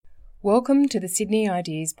Welcome to the Sydney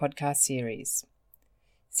Ideas podcast series.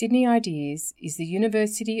 Sydney Ideas is the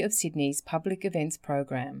University of Sydney's public events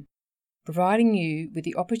program, providing you with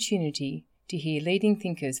the opportunity to hear leading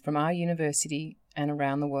thinkers from our university and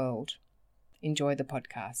around the world. Enjoy the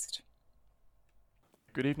podcast.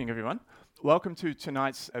 Good evening, everyone. Welcome to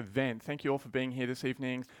tonight's event. Thank you all for being here this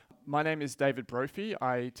evening. My name is David Brophy.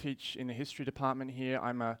 I teach in the history department here.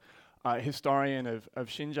 I'm a historian of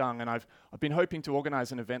Xinjiang, and I've been hoping to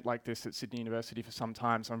organise an event like this at Sydney University for some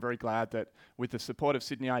time, so I'm very glad that with the support of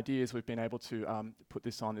Sydney Ideas we've been able to put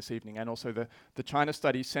this on this evening, and also the China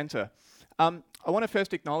Studies Centre. I want to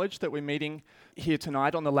first acknowledge that we're meeting here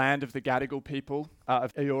tonight on the land of the Gadigal people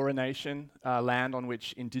of Eora Nation, land on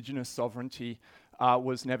which Indigenous sovereignty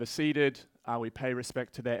was never ceded. We pay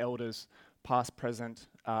respect to their elders, past, present,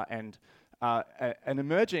 and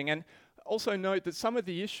emerging. And also note that some of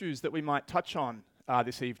the issues that we might touch on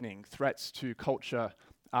this evening, threats to culture,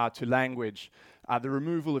 to language, the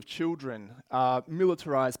removal of children,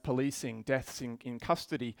 militarised policing, deaths in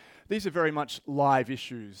custody, these are very much live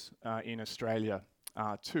issues in Australia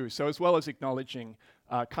too. So as well as acknowledging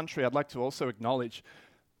country, I'd like to also acknowledge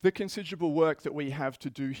the considerable work that we have to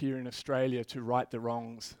do here in Australia to right the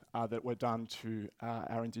wrongs that were done to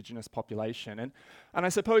our Indigenous population. And I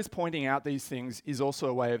suppose pointing out these things is also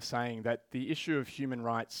a way of saying that the issue of human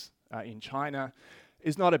rights in China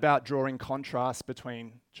is not about drawing contrast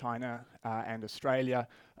between China and Australia.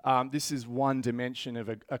 This is one dimension of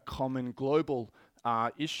a common global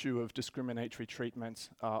issue of discriminatory treatment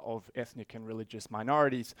of ethnic and religious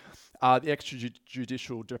minorities, the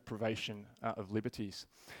extrajudicial deprivation of liberties.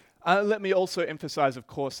 Let me also emphasize, of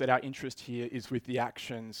course, that our interest here is with the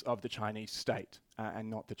actions of the Chinese state and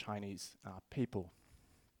not the Chinese people.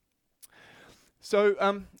 So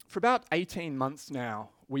for about 18 months now,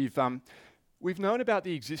 we've known about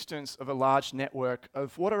the existence of a large network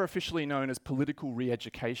of what are officially known as political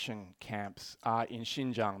re-education camps in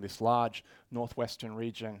Xinjiang, this large northwestern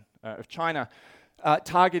region of China,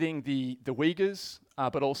 targeting the Uyghurs,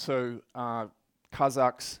 but also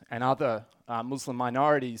Kazakhs and other Muslim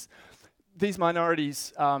minorities. These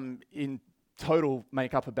minorities in total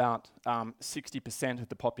make up about 60% of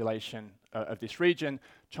the population of this region,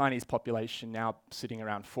 Chinese population now sitting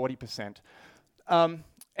around 40%.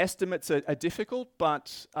 Estimates are difficult,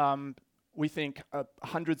 but we think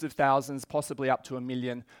hundreds of thousands, possibly up to 1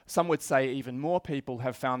 million, some would say even more people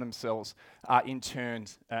have found themselves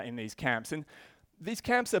interned in these camps. And these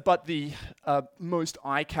camps are but the most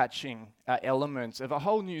eye-catching element of a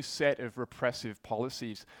whole new set of repressive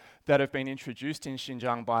policies that have been introduced in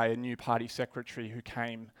Xinjiang by a new party secretary who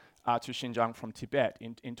came to Xinjiang from Tibet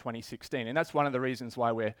in 2016. And that's one of the reasons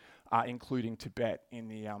why we're including Tibet in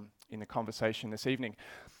the conversation this evening.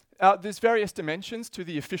 There's various dimensions to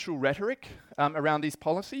the official rhetoric around these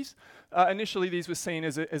policies. Initially, these were seen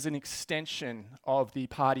as an extension of the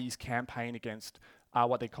party's campaign against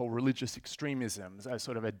what they call religious extremism, as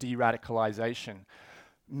sort of a de-radicalization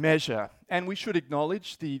measure. And we should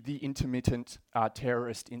acknowledge the intermittent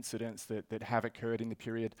terrorist incidents that have occurred in the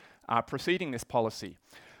period preceding this policy.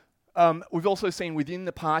 We've also seen within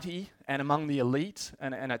the party and among the elite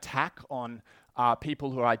an attack on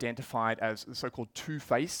people who are identified as so-called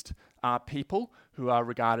two-faced people who are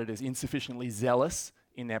regarded as insufficiently zealous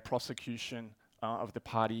in their prosecution of the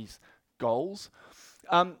party's goals.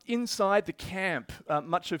 Inside the camp,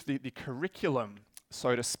 much of the curriculum,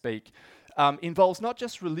 so to speak, involves not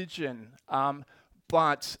just religion,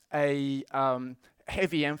 but a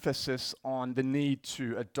heavy emphasis on the need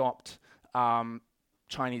to adopt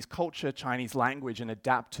Chinese culture, Chinese language, and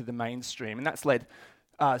adapt to the mainstream. And that's led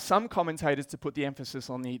some commentators to put the emphasis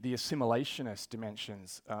on the assimilationist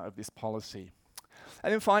dimensions of this policy.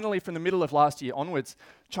 And then finally, from the middle of last year onwards,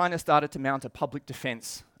 China started to mount a public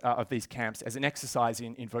defense of these camps as an exercise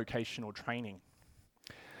in vocational training.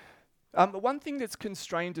 One thing that's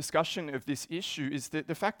constrained discussion of this issue is that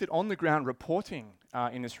the fact that on-the-ground reporting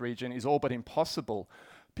in this region is all but impossible.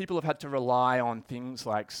 People have had to rely on things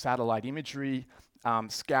like satellite imagery,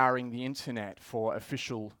 scouring the internet for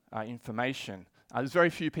official information. There's very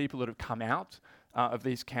few people that have come out of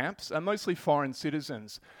these camps, mostly foreign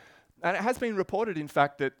citizens. And it has been reported, in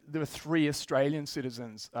fact, that there were 3 Australian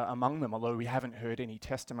citizens among them, although we haven't heard any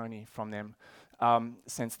testimony from them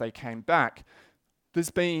since they came back. There's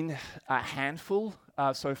been a handful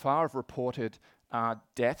so far of reported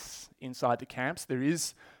deaths inside the camps. There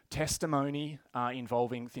is testimony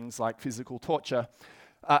involving things like physical torture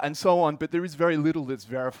and so on, but there is very little that's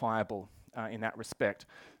verifiable in that respect.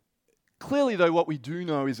 Clearly, though, what we do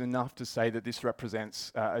know is enough to say that this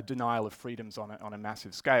represents a denial of freedoms on a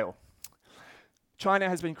massive scale. China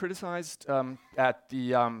has been criticized at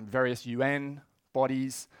the various UN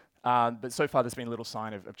bodies, but so far there's been little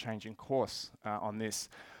sign of changing course on this.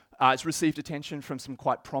 It's received attention from some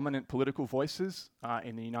quite prominent political voices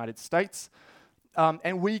in the United States.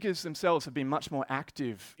 And Uyghurs themselves have been much more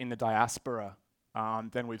active in the diaspora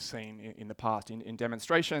than we've seen in the past in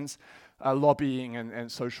demonstrations, lobbying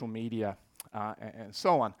and social media and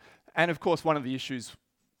so on. And of course, one of the issues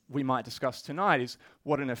we might discuss tonight is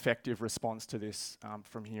what an effective response to this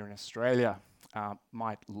from here in Australia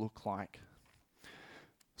might look like.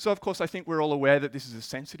 So of course, I think we're all aware that this is a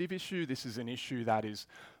sensitive issue. This is an issue that is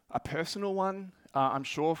a personal one, I'm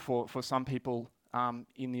sure, for some people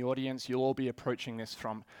in the audience. You'll all be approaching this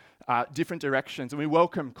from different directions, and we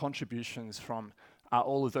welcome contributions from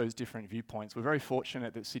all of those different viewpoints. We're very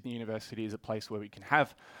fortunate that Sydney University is a place where we can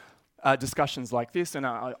have discussions like this, and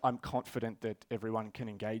I'm confident that everyone can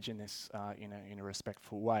engage in this in a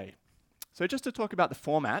respectful way. So just to talk about the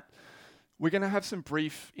format, we're going to have some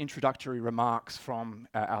brief introductory remarks from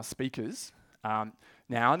our speakers now,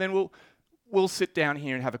 and then we'll sit down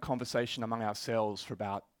here and have a conversation among ourselves for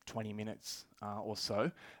about 20 minutes or so.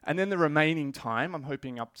 And then the remaining time, I'm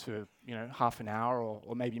hoping up to half an hour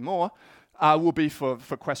or maybe more, will be for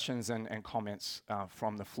questions and comments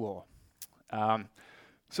from the floor.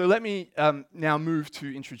 So let me now move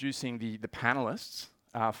to introducing the panelists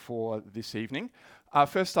for this evening.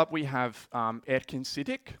 First up, we have Erkin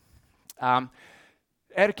Siddiq.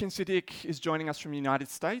 Erkin Siddiq is joining us from the United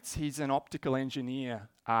States. He's an optical engineer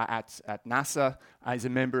at NASA. He's a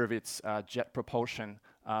member of its Jet Propulsion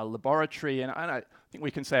Laboratory, and I think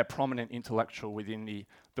we can say a prominent intellectual within the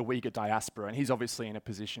Uyghur diaspora, and he's obviously in a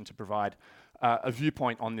position to provide a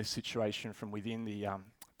viewpoint on this situation from within the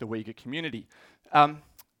Uyghur community.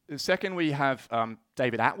 Second, we have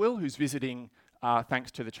David Atwill, who's visiting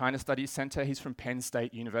thanks to the China Studies Center. He's from Penn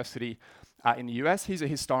State University in the US. He's a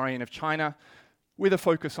historian of China with a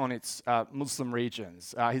focus on its Muslim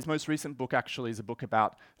regions. His most recent book actually is a book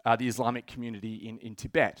about the Islamic community in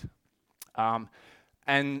Tibet.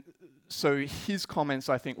 And so his comments,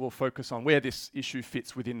 I think, will focus on where this issue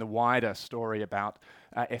fits within the wider story about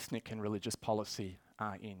ethnic and religious policy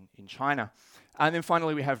in China. And then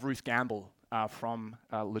finally, we have Ruth Gamble from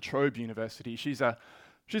La Trobe University. She's a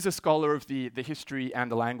scholar of the history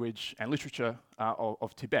and the language and literature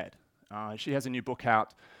of Tibet. She has a new book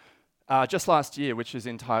out just last year, which is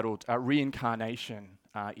entitled Reincarnation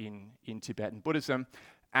in Tibetan Buddhism.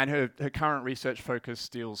 And her current research focus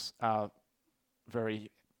deals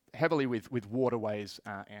very heavily with waterways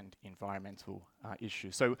and environmental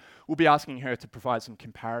issues. So we'll be asking her to provide some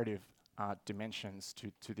comparative dimensions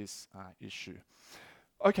to this issue.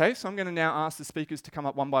 Okay, so I'm going to now ask the speakers to come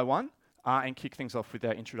up one by one and kick things off with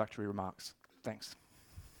their introductory remarks. Thanks.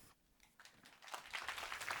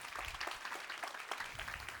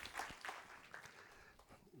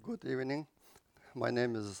 Good evening. My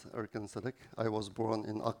name is Erkin Siddiq. I was born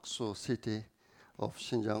in Aksu city of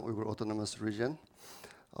Xinjiang Uyghur Autonomous Region.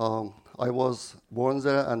 I was born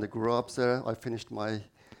there and grew up there. I finished my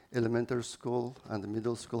elementary school and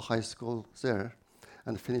middle school, high school there,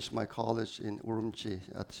 and finished my college in Urumqi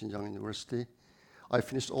at Xinjiang University. I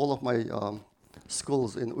finished all of my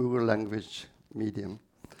schools in Uyghur language medium,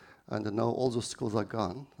 and now all those schools are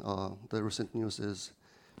gone. The recent news is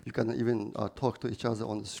you can even talk to each other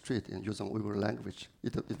on the street in using Uyghur language.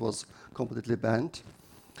 It was completely banned.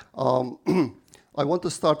 I want to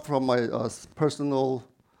start from my personal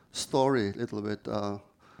story a little bit.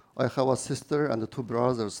 I have a sister and the two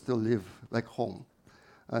brothers still live back home.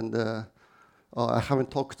 And I haven't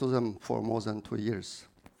talked to them for more than 2 years.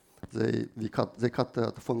 They cut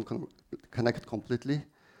the phone connect completely.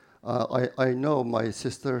 I know my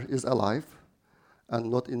sister is alive and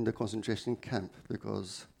not in the concentration camp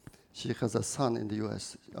because she has a son in the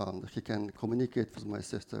US. He can communicate with my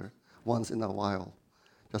sister once in a while.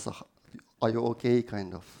 Just a, are you okay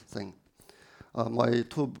kind of thing. My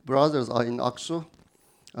two brothers are in Aksu,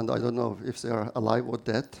 and I don't know if they are alive or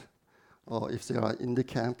dead, or if they are in the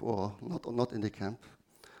camp or not in the camp.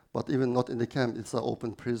 But even not in the camp, it's an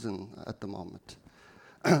open prison at the moment.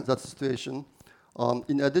 That's the situation.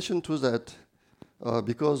 In addition to that,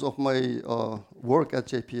 because of my work at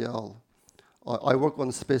JPL, I work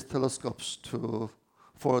on space telescopes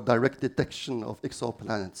for direct detection of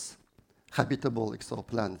exoplanets, habitable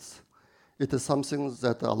exoplanets. It is something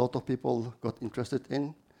that a lot of people got interested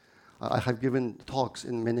in. I have given talks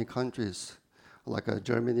in many countries, like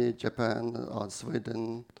Germany, Japan,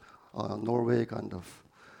 Sweden, Norway, kind of.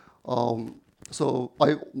 So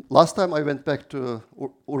last time I went back to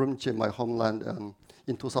Urumqi, my homeland,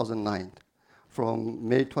 in 2009, from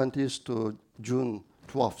May 20th to June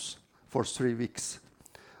 12th, for 3 weeks.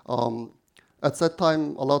 At that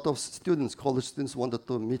time, a lot of students, college students, wanted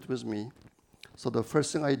to meet with me. So the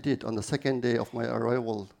first thing I did on the second day of my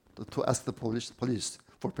arrival to ask the police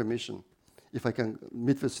for permission if I can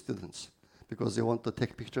meet with students, because they want to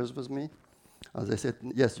take pictures with me. And they said,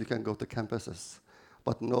 yes, you can go to campuses,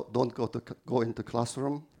 but no, don't go into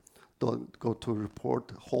classroom, don't go to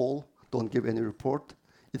report hall, don't give any report.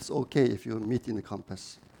 It's okay if you meet in the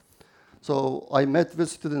campus. So I met with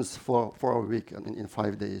students for a week in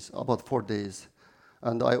 5 days, about 4 days.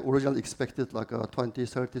 And I originally expected like 20,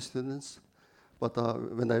 30 students. But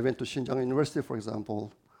when I went to Xinjiang University, for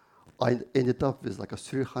example, I ended up with like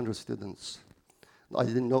 300 students. I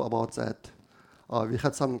didn't know about that. We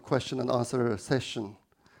had some question and answer session.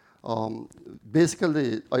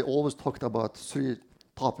 Basically, I always talked about 3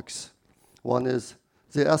 topics. One is,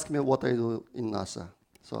 they asked me what I do in NASA.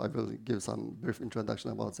 So I will give some brief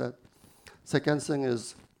introduction about that. Second thing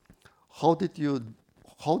is, how did you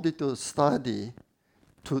study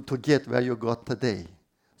to get where you got today?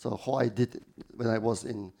 So how I did when I was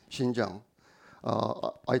in Xinjiang.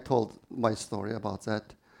 I told my story about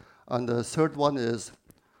that. And the third one is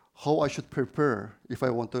how I should prepare if I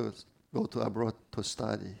want to go to abroad to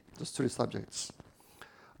study. Those 3 subjects.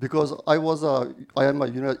 Because I am a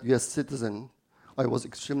US citizen, I was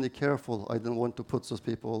extremely careful. I didn't want to put those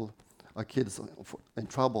people, kids, in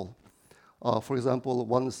trouble. For example,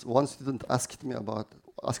 one student asked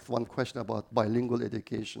one question about bilingual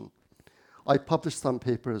education. I published some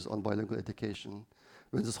papers on bilingual education.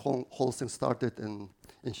 When this whole thing started in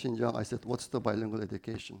Xinjiang, I said, what's the bilingual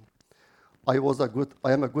education? I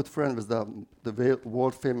am a good friend with the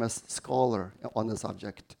world-famous scholar on the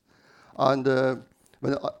subject. And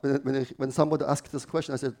when somebody asked this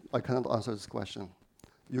question, I said, I cannot answer this question.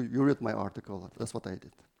 You read my article. That's what I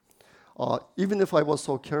did. Even if I was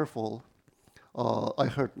so careful, I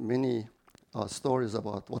heard many stories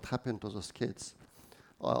about what happened to those kids.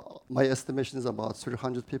 My estimation is about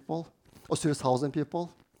 300 people, or 3,000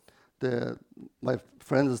 people. My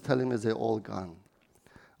friends is telling me they're all gone.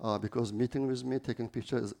 Because meeting with me, taking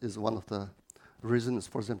pictures is one of the reasons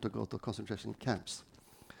for them to go to concentration camps.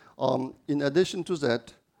 In addition to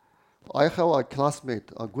that, I have a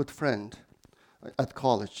classmate, a good friend at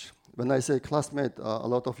college. When I say classmate, a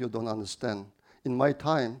lot of you don't understand. In my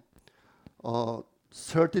time,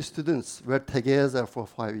 30 students were together for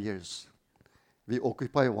 5 years. We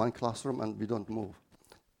occupy one classroom and we don't move.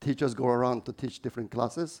 Teachers go around to teach different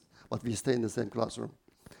classes, but we stay in the same classroom.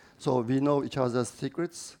 So we know each other's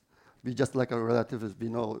secrets. We just like our relatives, we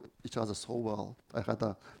know each other so well. I had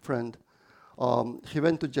a friend. He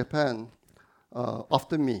went to Japan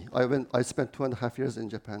after me. I spent 2.5 years in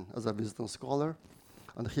Japan as a visiting scholar.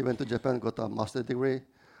 And he went to Japan, got a master's degree.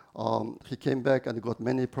 He came back and got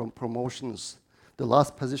many promotions. The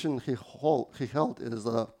last position he held is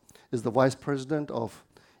the vice president of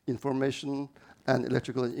Information and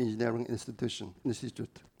Electrical Engineering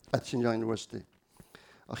Institute at Xinjiang University.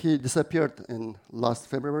 He disappeared in last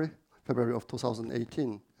February of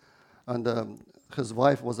 2018. And his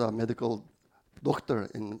wife was a medical doctor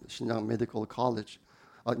in Xinjiang Medical College,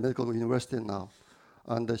 Medical University now.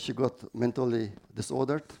 And she got mentally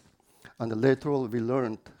disordered. And later on, we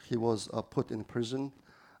learned he was put in prison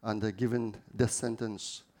and given death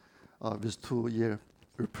sentence with 2-year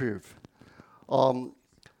reprieve.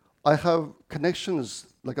 I have connections,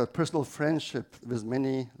 like a personal friendship with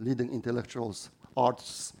many leading intellectuals,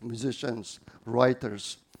 artists, musicians,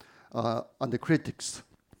 writers, and the critics.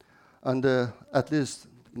 And at least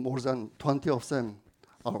more than 20 of them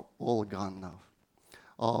are all gone now.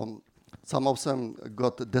 Some of them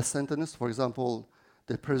got the death sentence. For example,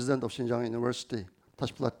 the president of Xinjiang University,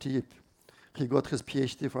 Tashplatip, he got his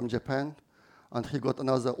PhD from Japan, and he got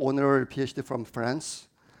another honorary PhD from France,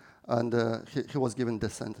 and he was given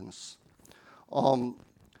death sentence. So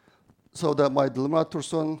my Dilma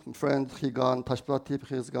Tursun friend, he gone, Tashplatip,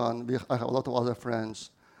 he's gone. I have a lot of other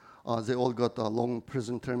friends. They all got long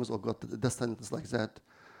prison terms or got death sentence like that.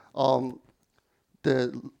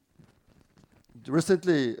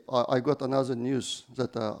 Recently, I got another news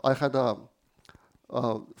that I had a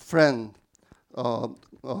friend,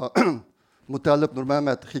 Mutalib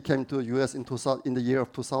Nurmehmet. He came to US in the year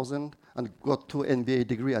of 2000 and got 2 MBA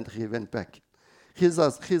degree, and he went back. He's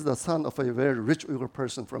the son of a very rich Uyghur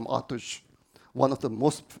person from Atush, one of the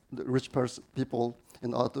most rich people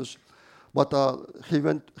in Atush. But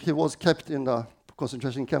he was kept in a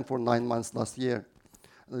concentration camp for 9 months last year,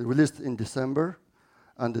 released in December,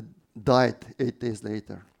 and died 8 days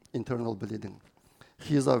later, internal bleeding.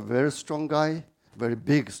 He's a very strong guy, very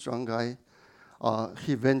big, strong guy.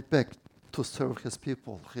 He went back to serve his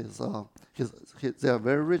people. They are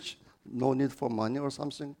very rich. no need for money or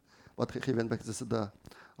something, but he went back. This is the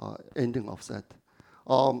ending of that.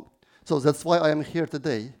 So that's why I am here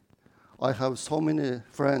today. I have so many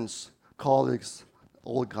friends, colleagues,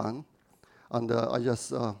 all gone, and I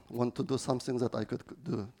just want to do something that I could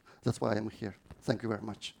do. That's why I am here. Thank you very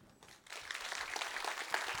much.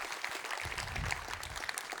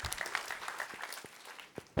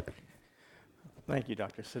 Thank you,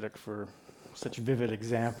 Dr. Siddiq, for such vivid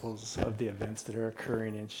examples of the events that are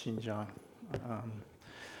occurring in Xinjiang.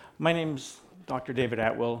 My name's Dr. David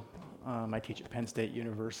Atwill. I teach at Penn State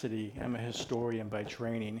University. I'm a historian by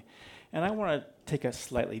training, and I want to take a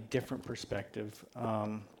slightly different perspective,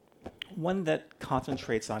 one that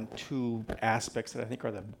concentrates on two aspects that I think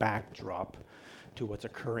are the backdrop to what's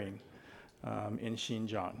occurring in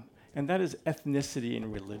Xinjiang, and that is ethnicity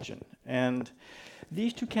and religion. And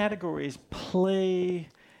these two categories play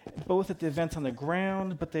both at the events on the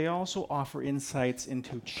ground, but they also offer insights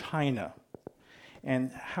into China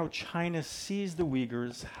and how China sees the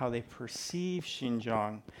Uyghurs, how they perceive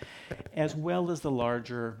Xinjiang, as well as the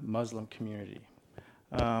larger Muslim community.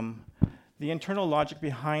 The internal logic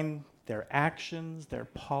behind their actions, their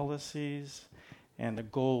policies, and the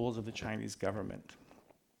goals of the Chinese government.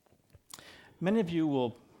 Many of you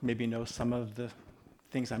will maybe know some of the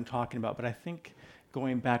things I'm talking about, but I think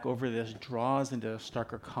going back over this draws into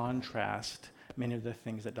starker contrast many of the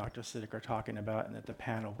things that Dr. Siddiq are talking about and that the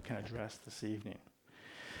panel can address this evening.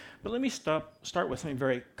 But let me start with something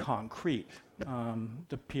very concrete,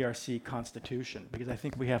 the PRC Constitution, because I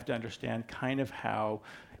think we have to understand kind of how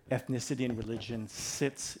ethnicity and religion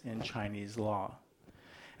sits in Chinese law.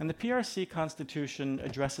 And the PRC Constitution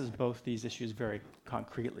addresses both these issues very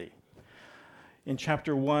concretely. In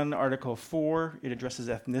Chapter 1, Article 4, it addresses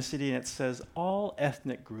ethnicity, and it says, all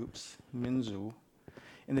ethnic groups, Minzu,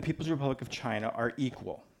 in the People's Republic of China are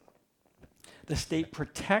equal. The state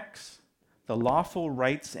protects the lawful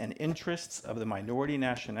rights and interests of the minority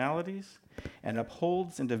nationalities and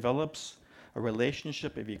upholds and develops a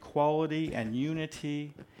relationship of equality and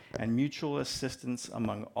unity and mutual assistance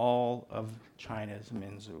among all of China's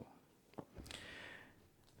Minzu.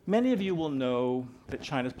 Many of you will know that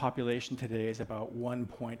China's population today is about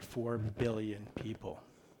 1.4 billion people.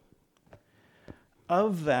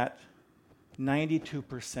 Of that,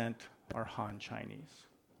 92% are Han Chinese.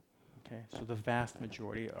 Okay, so the vast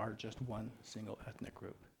majority are just one single ethnic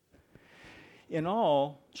group. In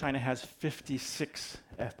all, China has 56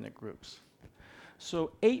 ethnic groups.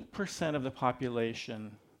 So 8% of the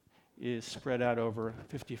population is spread out over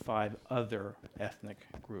 55 other ethnic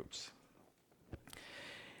groups.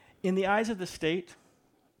 In the eyes of the state,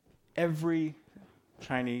 every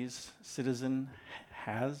Chinese citizen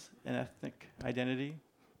has an ethnic identity.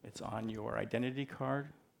 It's on your identity card.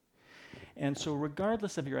 And so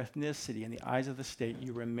regardless of your ethnicity, in the eyes of the state,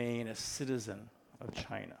 you remain a citizen of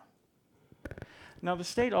China. Now, the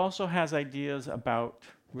state also has ideas about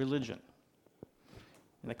religion.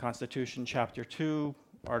 In the Constitution, Chapter 2,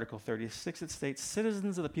 Article 36, it states,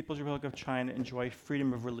 citizens of the People's Republic of China enjoy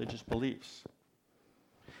freedom of religious beliefs.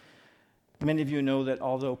 Many of you know that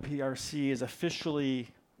although PRC is officially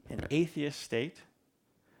an atheist state,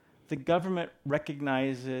 the government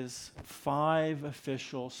recognizes 5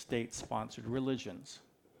 official state-sponsored religions.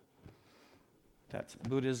 That's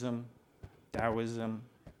Buddhism, Taoism,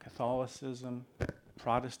 Catholicism,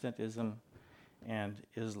 Protestantism, and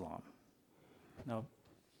Islam. Now,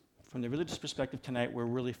 from the religious perspective tonight, we're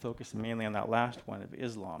really focused mainly on that last one of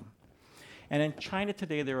Islam. And in China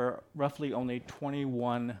today, there are roughly only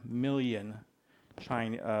 21 million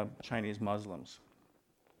Chinese Muslims.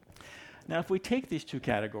 Now, if we take these two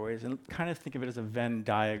categories and kind of think of it as a Venn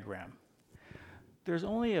diagram, there's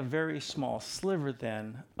only a very small sliver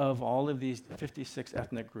then of all of these 56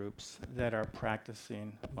 ethnic groups that are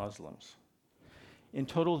practicing Muslims. In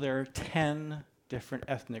total, there are 10 different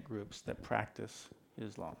ethnic groups that practice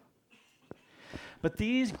Islam. But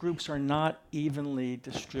these groups are not evenly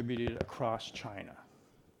distributed across China.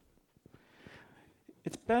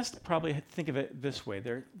 It's best to probably think of it this way.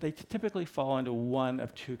 They typically fall into one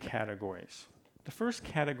of two categories. The first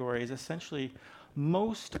category is essentially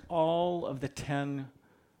most all of the 10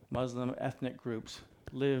 Muslim ethnic groups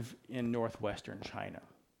live in northwestern China.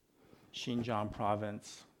 Xinjiang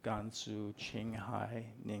province, Gansu, Qinghai,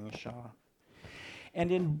 Ningxia.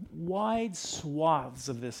 And in wide swaths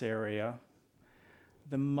of this area,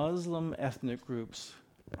 the Muslim ethnic groups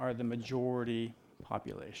are the majority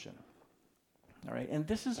population. All right, and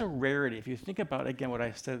this is a rarity. If you think about, again, what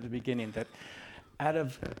I said at the beginning, that out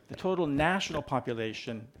of the total national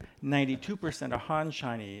population, 92% are Han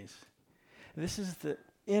Chinese. This is the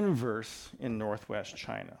inverse in northwest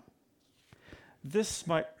China. This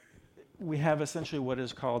might we have essentially what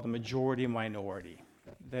is called the majority minority.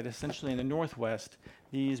 That essentially in the Northwest,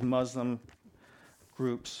 these Muslim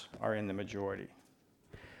groups are in the majority.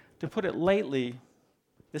 To put it lightly,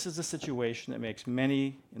 this is a situation that makes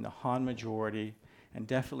many in the Han majority, and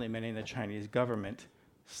definitely many in the Chinese government,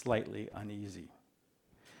 slightly uneasy.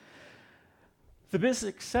 The biggest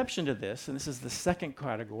exception to this, and this is the second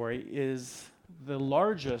category, is the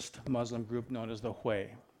largest Muslim group known as the Hui.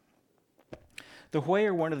 The Hui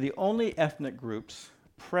are one of the only ethnic groups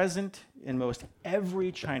present in most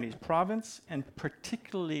every Chinese province, and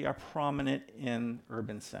particularly are prominent in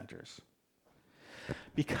urban centers.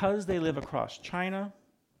 Because they live across China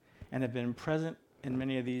and have been present in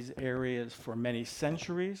many of these areas for many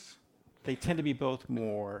centuries, they tend to be both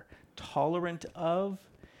more tolerant of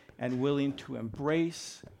and willing to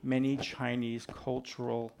embrace many Chinese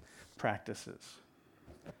cultural practices.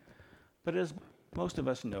 But as most of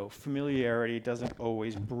us know, familiarity doesn't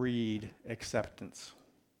always breed acceptance.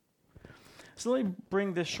 So let me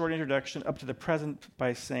bring this short introduction up to the present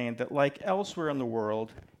by saying that, like elsewhere in the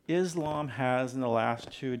world, Islam has in the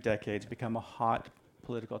last 2 decades become a hot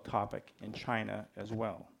political topic in China as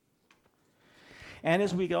well. And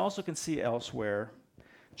as we also can see elsewhere,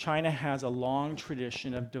 China has a long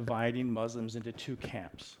tradition of dividing Muslims into 2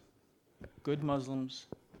 camps, good Muslims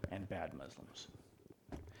and bad Muslims.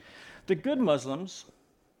 The good Muslims,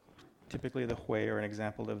 typically the Hui are an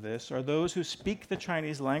example of this, are those who speak the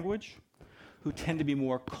Chinese language, who tend to be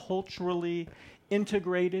more culturally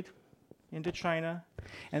integrated into China,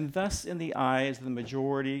 and thus in the eyes of the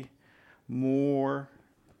majority, more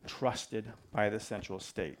trusted by the central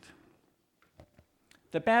state.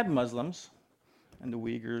 The bad Muslims, and the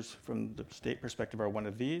Uyghurs from the state perspective are one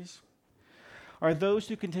of these, are those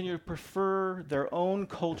who continue to prefer their own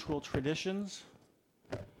cultural traditions,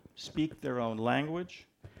 speak their own language,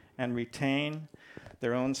 and retain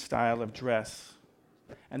their own style of dress,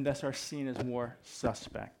 and thus are seen as more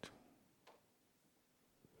suspect.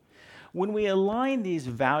 When we align these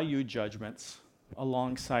value judgments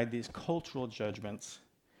alongside these cultural judgments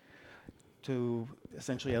to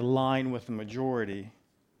essentially align with the majority,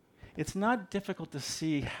 it's not difficult to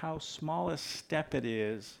see how small a step it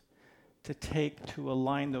is to take to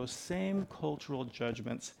align those same cultural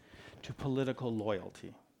judgments to political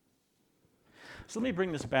loyalty. So let me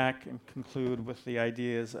bring this back and conclude with the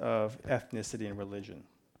ideas of ethnicity and religion.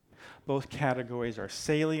 Both categories are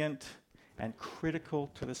salient and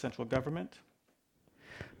critical to the central government.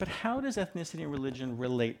 But how does ethnicity and religion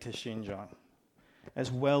relate to Xinjiang,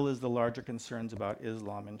 as well as the larger concerns about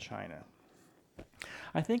Islam in China?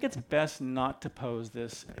 I think it's best not to pose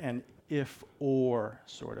this an if-or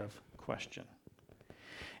sort of question.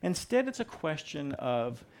 Instead, it's a question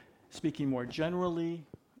of speaking more generally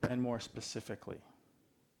and more specifically.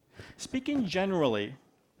 Speaking generally,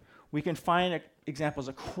 we can find examples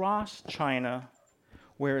across China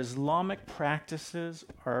where Islamic practices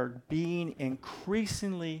are being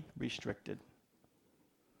increasingly restricted.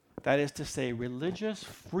 That is to say, religious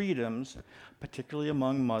freedoms, particularly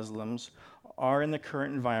among Muslims, are in the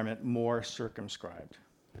current environment more circumscribed.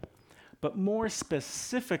 But more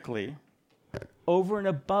specifically, over and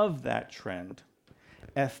above that trend,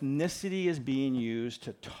 ethnicity is being used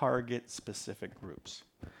to target specific groups,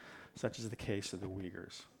 such as the case of the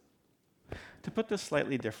Uyghurs. To put this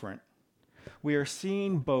slightly different, we are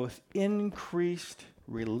seeing both increased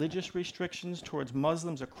religious restrictions towards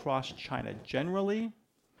Muslims across China generally,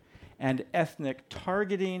 and ethnic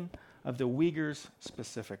targeting of the Uyghurs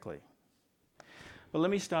specifically. But let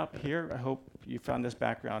me stop here. I hope you found this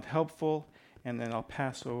background helpful, and then I'll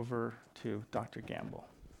pass over to Dr. Gamble.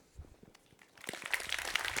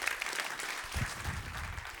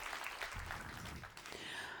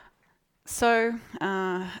 So,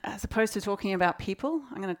 as opposed to talking about people,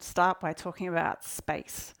 I'm going to start by talking about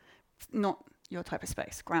space. Not your type of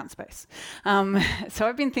space, ground space. So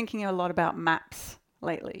I've been thinking a lot about maps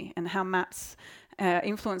lately and how maps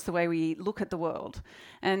influence the way we look at the world.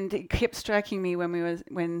 And it kept striking me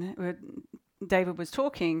when David was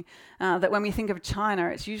talking that when we think of China,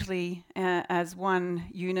 it's usually as one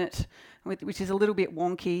unit, which is a little bit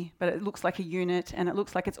wonky, but it looks like a unit, and it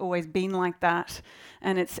looks like it's always been like that,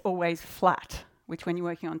 and it's always flat, which when you're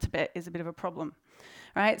working on Tibet is a bit of a problem.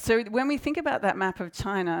 Right? So when we think about that map of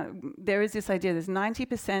China, there is this idea there's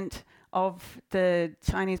 90% of the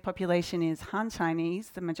Chinese population is Han Chinese,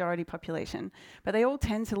 the majority population, but they all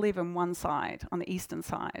tend to live on one side, on the eastern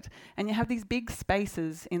side. And you have these big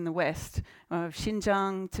spaces in the west of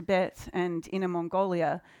Xinjiang, Tibet, and Inner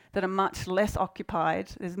Mongolia that are much less occupied.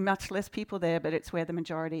 There's much less people there, but it's where the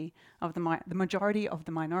majority of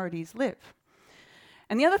the minorities live.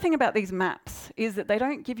 And the other thing about these maps is that they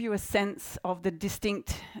don't give you a sense of the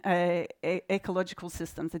distinct ecological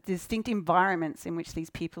systems, the distinct environments in which these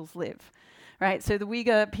peoples live. Right, so the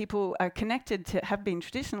Uyghur people are have been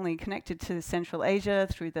traditionally connected to Central Asia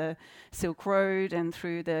through the Silk Road and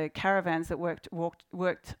through the caravans that worked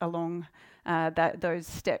along those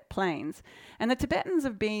steppe plains. And the Tibetans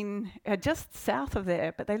have been just south of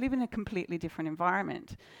there, but they live in a completely different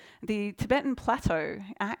environment. The Tibetan plateau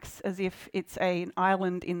acts as if it's an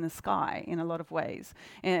island in the sky in a lot of ways.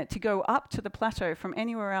 To go up to the plateau from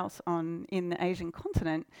anywhere else in the Asian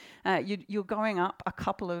continent, you're going up a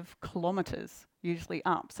couple of kilometers, usually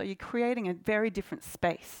up. So you're creating a very different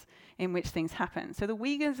space in which things happen. So the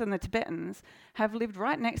Uyghurs and the Tibetans have lived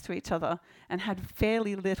right next to each other and had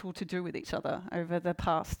fairly little to do with each other over the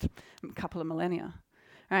past couple of millennia.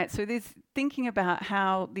 Right, so this thinking about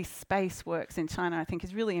how this space works in China, I think,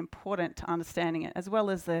 is really important to understanding it, as well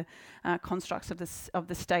as the constructs of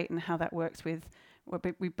the state and how that works with what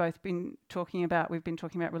we've both been talking about. We've been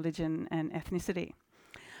talking about religion and ethnicity.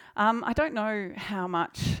 I don't know how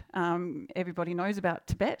much everybody knows about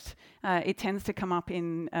Tibet. It tends to come up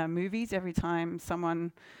in movies every time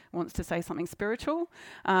someone wants to say something spiritual,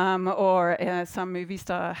 or some movie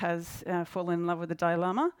star has fallen in love with the Dalai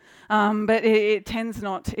Lama. But it tends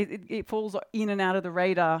not, it falls in and out of the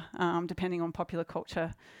radar depending on popular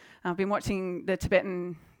culture. I've been watching the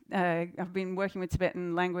Tibetan, I've been working with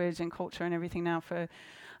Tibetan language and culture and everything now for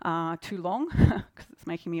too long, because it's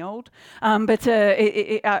making me old. But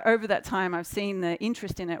over that time, I've seen the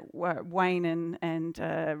interest in it wane and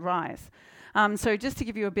rise. So just to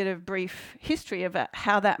give you a bit of brief history about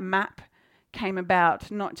how that map came about,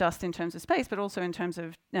 not just in terms of space, but also in terms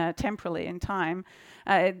of temporally in time,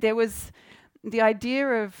 there was the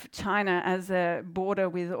idea of China as a border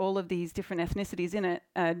with all of these different ethnicities in it.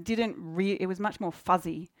 It was much more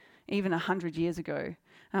fuzzy even 100 years ago.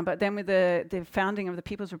 But then with the founding of the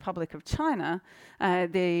People's Republic of China,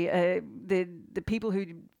 the people who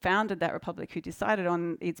founded that republic, who decided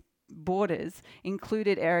on its borders,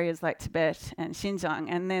 included areas like Tibet and Xinjiang.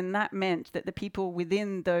 And then that meant that the people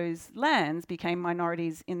within those lands became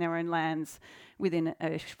minorities in their own lands within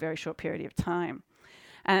a very short period of time.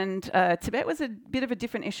 And Tibet was a bit of a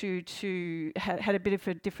different issue had a bit of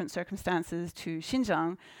a different circumstances to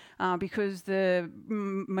Xinjiang, because the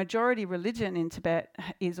majority religion in Tibet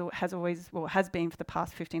has been for the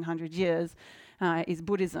past 1,500 years, is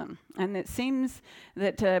Buddhism. And it seems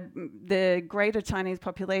that the greater Chinese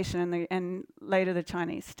population and later the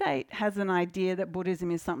Chinese state has an idea that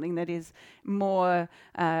Buddhism is something that is more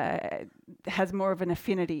has more of an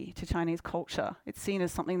affinity to Chinese culture. It's seen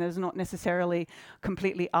as something that is not necessarily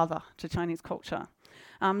completely other to Chinese culture.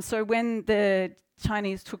 So when the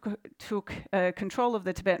Chinese took control of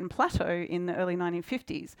the Tibetan plateau in the early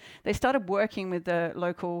 1950s, they started working with the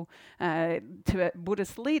local Tibet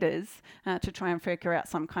Buddhist leaders to try and figure out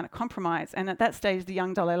some kind of compromise. And at that stage, the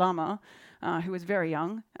young Dalai Lama, who was very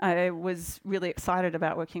young, was really excited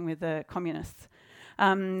about working with the communists.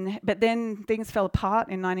 But then things fell apart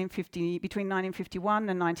in between 1951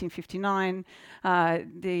 and 1959.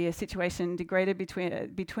 The situation degraded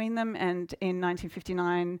between them, and in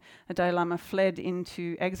 1959, the Dalai Lama fled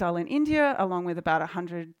into exile in India, along with about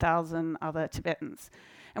 100,000 other Tibetans.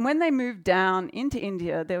 And when they moved down into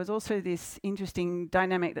India, there was also this interesting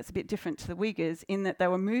dynamic that's a bit different to the Uyghurs, in that they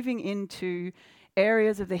were moving into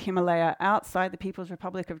areas of the Himalaya outside the People's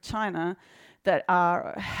Republic of China that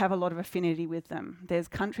have a lot of affinity with them. There's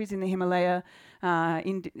countries in the Himalaya,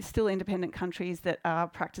 still independent countries, that are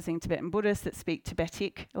practicing Tibetan Buddhists, that speak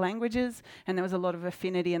Tibetic languages, and there was a lot of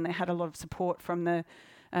affinity, and they had a lot of support from the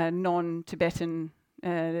non-Tibetan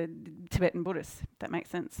Tibetan Buddhists, if that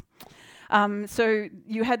makes sense. So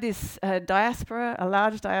you had this diaspora, a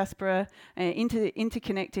large diaspora,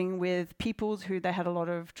 interconnecting with peoples who they had a lot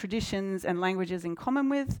of traditions and languages in common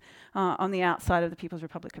with on the outside of the People's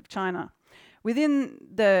Republic of China. Within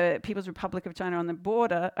the People's Republic of China on the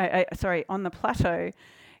border, on the plateau,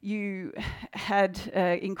 you had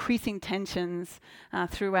increasing tensions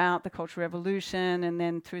throughout the Cultural Revolution and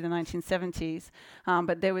then through the 1970s.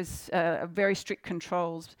 But there was very strict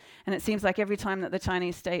controls. And it seems like every time that the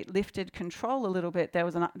Chinese state lifted control a little bit,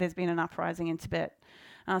 there's been an uprising in Tibet.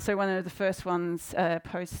 So one of the first ones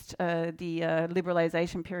post the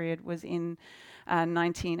liberalization period was in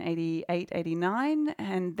 1988-89,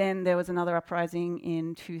 and then there was another uprising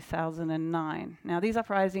in 2009. Now, these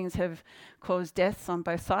uprisings have caused deaths on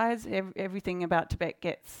both sides. Everything about Tibet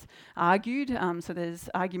gets argued, so there's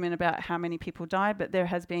argument about how many people died, but there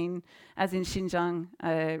has been, as in Xinjiang,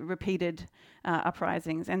 repeated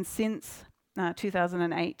uprisings. And since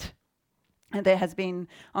 2008, And there has been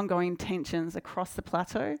ongoing tensions across the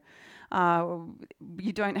plateau.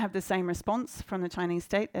 You don't have the same response from the Chinese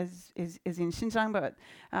state as in Xinjiang, but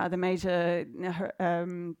the major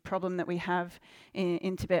problem that we have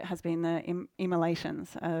in Tibet has been the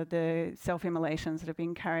immolations, the self-immolations that have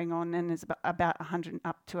been carrying on, and there's about 100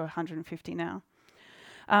 up to 150 now.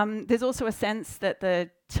 There's also a sense that the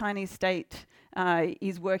Chinese state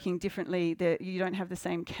is working differently, that you don't have the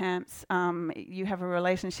same camps. You have a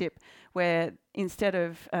relationship where instead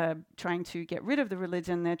of trying to get rid of the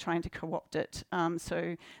religion, they're trying to co-opt it.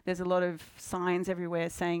 So there's a lot of signs everywhere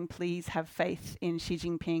saying, please have faith in Xi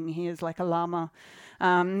Jinping. He is like a lama.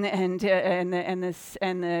 And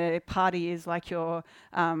the party is like your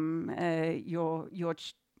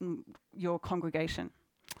congregation.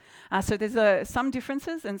 So there's some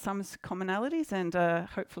differences and some commonalities, and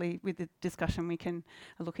hopefully with the discussion we can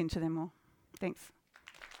look into them more. Thanks.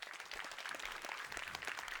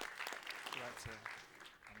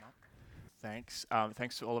 Thanks.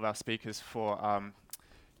 Thanks to all of our speakers for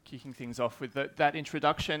kicking things off with that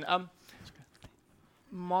introduction.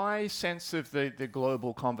 My sense of the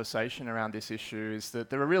global conversation around this issue is that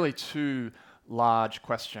there are really two large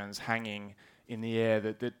questions hanging in the air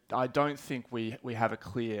that I don't think we have a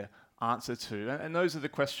clear answer to. And those are the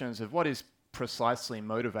questions of what is precisely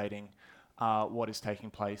motivating what is taking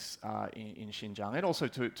place in Xinjiang, and also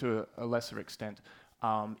to a lesser extent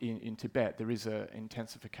in Tibet. There is an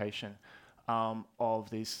intensification of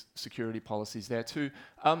these security policies there too.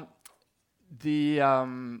 We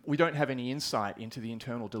don't have any insight into the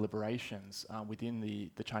internal deliberations within the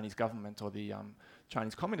Chinese government or the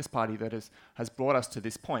Chinese Communist Party that has brought us to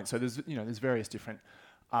this point. So there's various different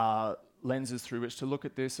lenses through which to look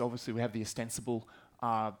at this. Obviously, we have the ostensible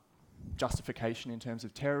justification in terms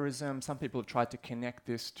of terrorism. Some people have tried to connect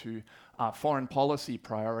this to foreign policy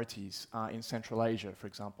priorities in Central Asia. For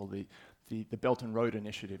example, the Belt and Road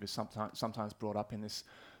Initiative is sometimes brought up in this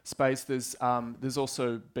space. There's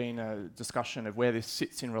also been a discussion of where this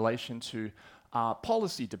sits in relation to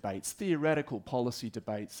policy debates, theoretical policy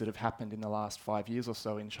debates that have happened in the last 5 years or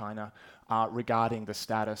so in China regarding the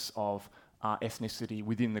status of ethnicity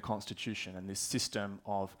within the constitution and this system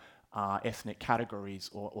of ethnic categories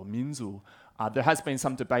or minzu. There has been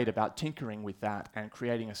some debate about tinkering with that and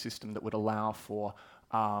creating a system that would allow for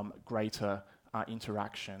greater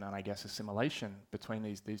interaction and I guess assimilation between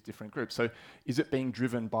these different groups. So is it being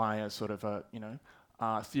driven by a sort of a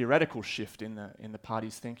theoretical shift in the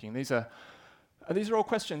party's thinking? These are all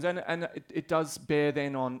questions, and it does bear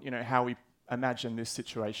then on how we imagine this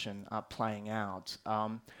situation playing out.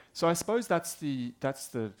 So I suppose that's the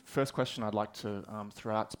first question I'd like to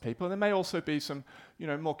throw out to people. There may also be some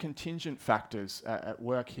more contingent factors at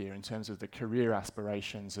work here in terms of the career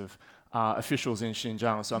aspirations of officials in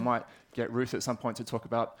Xinjiang. So I might get Ruth at some point to talk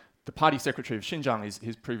about the party secretary of Xinjiang,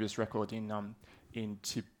 his previous record in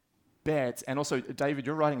Tibet. And also, David,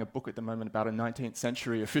 you're writing a book at the moment about a 19th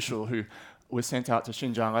century official who was sent out to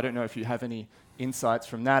Xinjiang. I don't know if you have any insights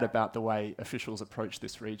from that about the way officials approach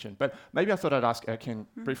this region. But maybe I thought I'd ask Ken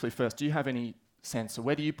briefly first. Do you have any sense, or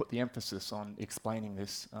where do you put the emphasis on explaining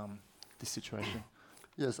this situation?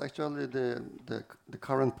 Yes, actually, the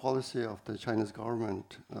current policy of the Chinese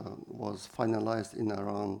government was finalized in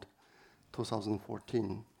around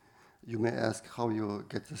 2014. You may ask how you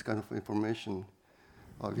get this kind of information.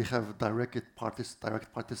 We have direct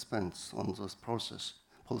participants on this process,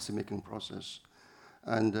 policy-making process.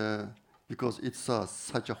 And because it's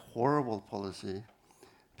such a horrible policy,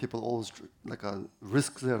 people always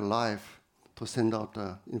risk their life to send out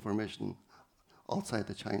information outside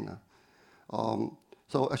of China.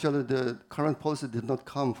 So actually, the current policy did not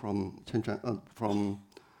come from Xinjiang.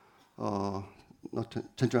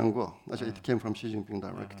 Actually, it came from Xi Jinping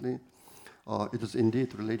directly. It is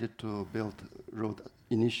indeed related to Belt Road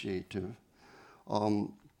Initiative.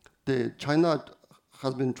 China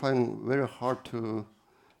has been trying very hard to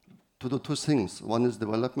do two things. One is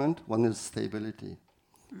development, one is stability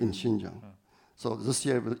in Xinjiang. So this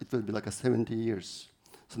year it will be like 70 years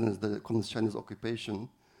since the Communist Chinese occupation.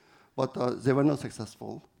 But they were not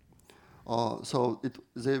successful. So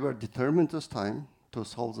they were determined this time to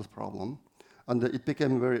solve this problem. And it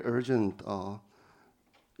became very urgent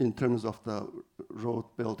in terms of the Road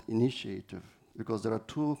Belt Initiative, because there are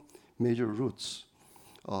two major routes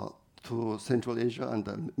to Central Asia and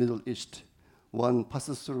the Middle East. One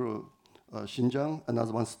passes through Xinjiang,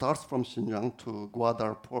 another one starts from Xinjiang to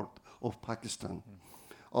Gwadar port of Pakistan.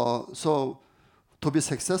 So to be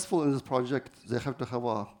successful in this project, they have to have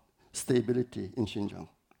a stability in Xinjiang.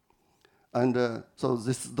 And so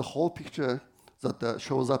this is the whole picture that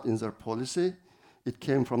shows up in their policy. it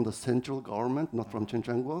came from the central government, not from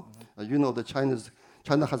Xinjiang. You know,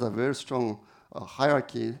 China has a very strong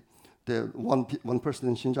hierarchy. The one person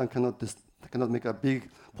in Xinjiang cannot make a big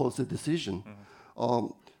policy decision.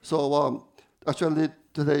 Actually,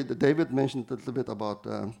 today David mentioned a little bit about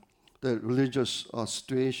the religious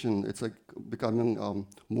situation. It's like becoming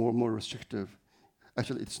more and more restrictive.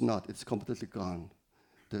 Actually, it's not. It's completely gone.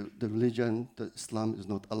 The religion, the Islam, is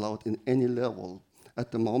not allowed in any level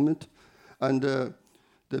at the moment. And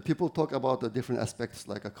the people talk about the different aspects,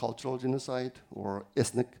 like a cultural genocide or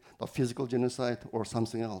ethnic or physical genocide or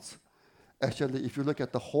something else. Actually, if you look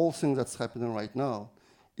at the whole thing that's happening right now,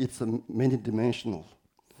 it's many-dimensional.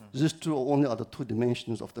 These two only are the two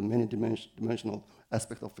dimensions of the many-dimensional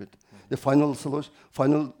aspect of it. The final solution,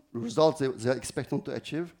 final results they are expecting to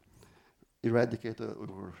achieve, eradicate the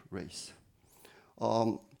Uyghur race.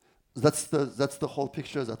 That's the whole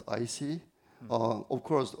picture that I see. Of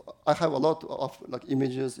course, I have a lot of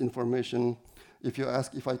images, information. If you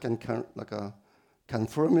ask if I can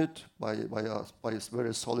confirm it by a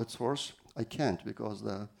very solid source, I can't because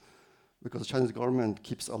the Chinese government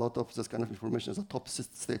keeps a lot of this kind of information as a top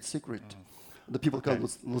state secret. The people can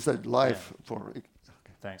lose their life for it.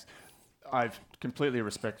 Okay, thanks. I completely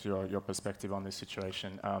respect your perspective on this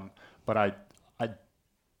situation, but I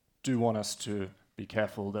do want us to be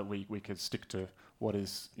careful that we could stick to what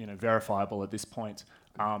is verifiable at this point.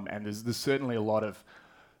 And there's certainly a lot of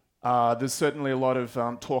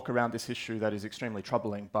talk around this issue that is extremely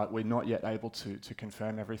troubling, but we're not yet able to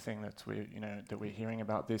confirm everything that we're hearing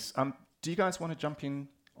about this. Do you guys want to jump in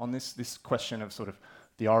on this question of sort of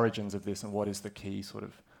the origins of this and what is the key sort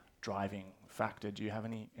of driving factor? Do you have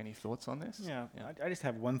any thoughts on this? Yeah. I just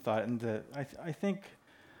have one thought, and I think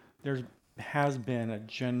there has been a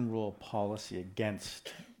general policy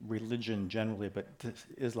against religion generally, but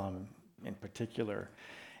Islam in particular.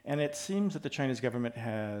 And it seems that the Chinese government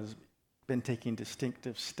has been taking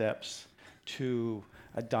distinctive steps to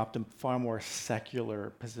adopt a far more secular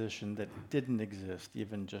position that didn't exist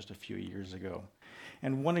even just a few years ago.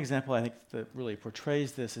 And one example I think that really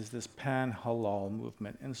portrays this is this pan-halal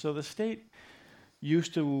movement. And so the state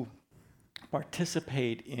used to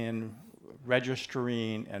participate in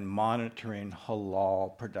registering and monitoring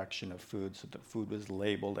halal production of food so that food was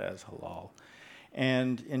labeled as halal.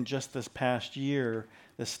 And in just this past year,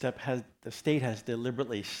 the state has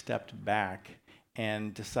deliberately stepped back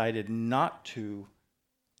and decided not to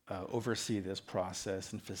oversee this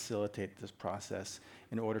process and facilitate this process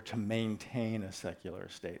in order to maintain a secular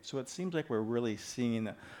state. So it seems like we're really seeing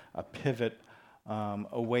a pivot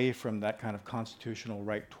away from that kind of constitutional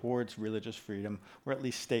right towards religious freedom, or at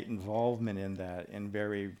least state involvement in that in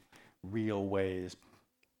very real ways,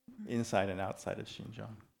 inside and outside of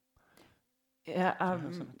Xinjiang. Yeah.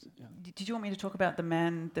 Did you want me to talk about the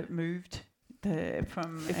man that moved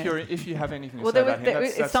from? If you have anything to well, say about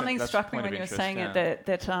him, something struck me when you were saying yeah. it.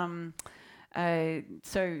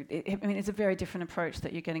 It's a very different approach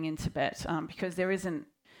that you're getting in Tibet because there isn't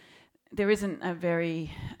a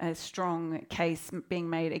very strong case being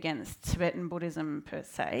made against Tibetan Buddhism per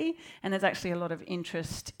se, and there's actually a lot of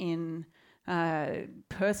interest in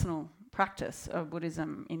personal practice of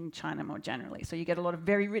Buddhism in China more generally. So you get a lot of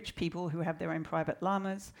very rich people who have their own private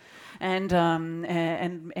lamas, and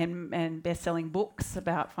best-selling books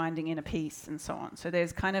about finding inner peace and so on. So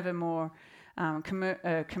there's kind of a more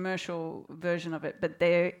commercial version of it, but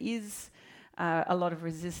there is a lot of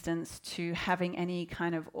resistance to having any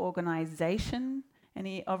kind of organization,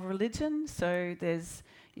 any of religion. So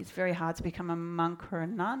it's very hard to become a monk or a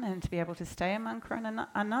nun and to be able to stay a monk or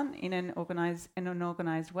a nun in an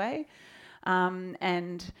organized way.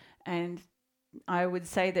 And I would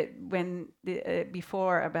say that when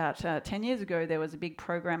before about 10 years ago, there was a big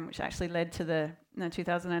program which actually led to the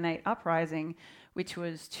 2008 uprising, which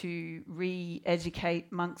was to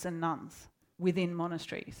re-educate monks and nuns within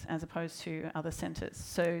monasteries as opposed to other centres.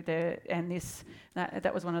 So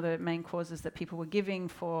that was one of the main causes that people were giving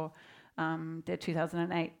for the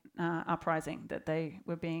 2008 uprising, that they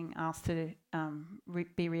were being asked to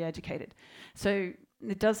be re-educated. So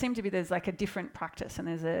it does seem to be there's like a different practice, and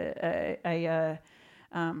there's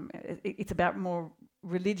it's about more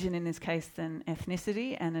religion in this case than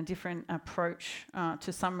ethnicity, and a different approach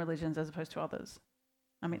to some religions as opposed to others.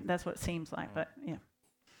 I mean, that's what it seems like, but yeah.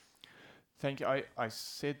 Thank you. I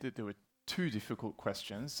said that there were two difficult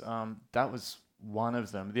questions. That was one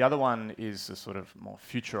of them. The other one is a sort of more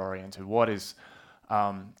future-oriented. What is,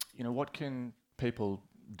 what can people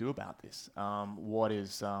do about this? What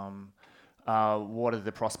are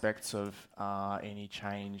the prospects of any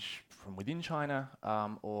change from within China,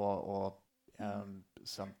 or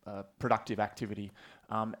some productive activity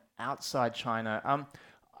outside China.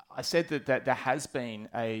 I said that there has been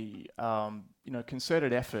a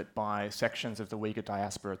concerted effort by sections of the Uyghur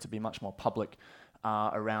diaspora to be much more public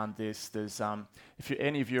around this. There's if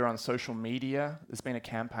any of you are on social media, there's been a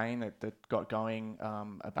campaign that got going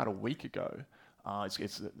about a week ago.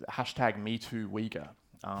 It's hashtag #MeTooUyghur.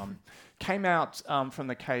 Came out from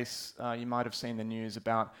the case, you might have seen the news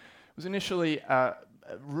about, it was initially, a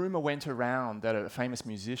rumour went around that a famous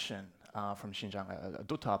musician from Xinjiang, a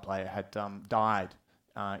dutar player, had died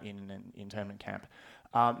in an internment camp.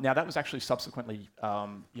 Now that was actually subsequently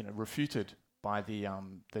refuted by the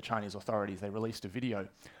Chinese authorities. They released a video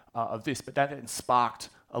of this, but that then sparked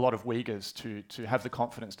a lot of Uyghurs to have the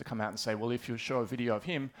confidence to come out and say, well, if you show a video of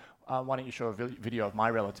him, why don't you show a video of my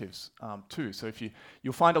relatives too? So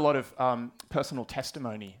you'll find a lot of personal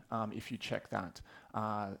testimony if you check that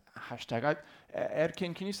hashtag.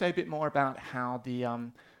 Erkin, can you say a bit more about how the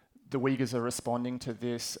Uyghurs are responding to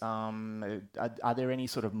this? Are there any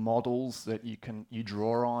sort of models that you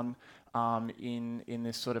draw on in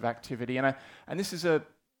this sort of activity? And this is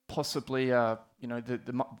possibly there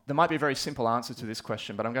might be a very simple answer to this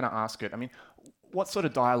question, but I'm going to ask it. I mean, what sort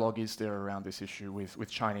of dialogue is there around this issue with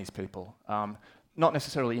Chinese people? Not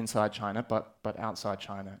necessarily inside China, but outside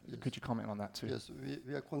China. Yes. Could you comment on that too? Yes,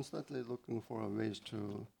 we are constantly looking for ways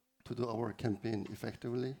to do our campaign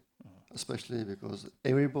effectively, especially because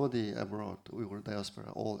everybody abroad, Uyghur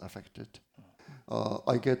diaspora, all affected.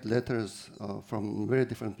 I get letters from very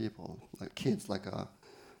different people, like kids, like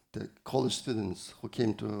the college students who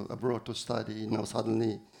came to abroad to study.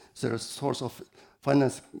 Suddenly their source of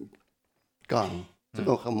finance gone. They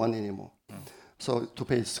don't have money anymore. So to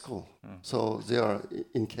pay school. So they are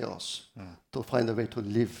in chaos to find a way to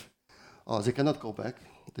live. They cannot go back.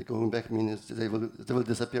 The going back means they will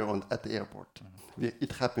disappear at the airport.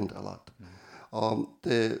 It happened a lot.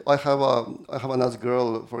 I have another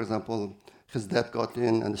girl, for example. His dad got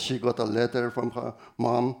in, and she got a letter from her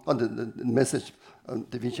mom, the message,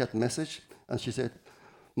 the WeChat message, and she said,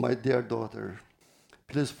 "My dear daughter,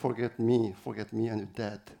 please forget me and your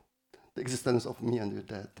dad, the existence of me and your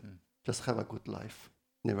dad. Just have a good life,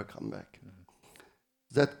 never come back."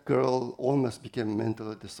 That girl almost became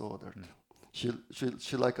mentally disordered.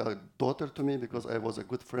 She like a daughter to me because I was a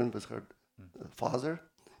good friend with her father.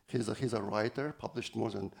 He's a writer, published more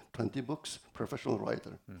than 20 books, professional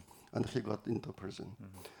writer, and he got into prison.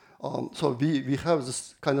 So we have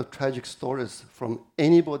this kind of tragic stories from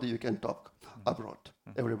anybody you can talk abroad,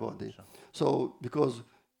 everybody. Sure. So because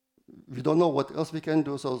we don't know what else we can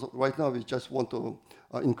do, so right now we just want to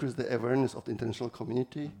increase the awareness of the international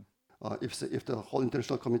community. If the whole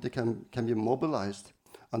international community can be mobilized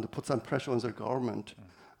and put some pressure on the government,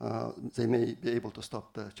 they may be able to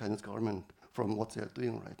stop the Chinese government from what they are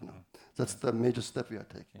doing right now. That's the major step we are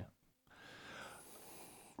taking. Yeah.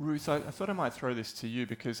 Ruth, I thought I might throw this to you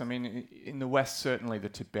because, I mean, in the West, certainly the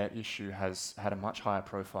Tibet issue has had a much higher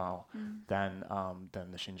profile than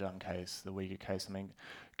the Xinjiang case, the Uyghur case. I mean,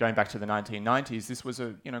 going back to the 1990s, this was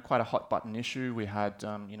quite a hot button issue. We had,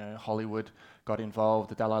 Hollywood got involved.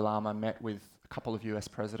 The Dalai Lama met with a couple of US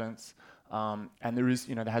presidents. And there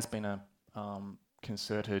has been a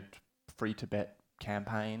concerted Free Tibet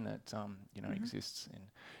campaign that, exists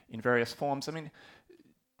in various forms. I mean,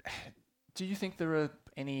 do you think there are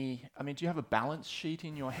do you have a balance sheet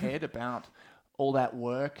in your head about all that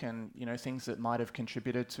work and, things that might have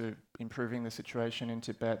contributed to improving the situation in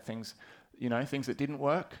Tibet, things that didn't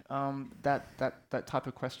work? That type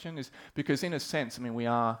of question is because in a sense, I mean, we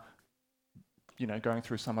are, going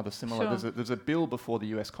through some of the similar, sure. There's a bill before the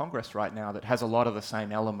US Congress right now that has a lot of the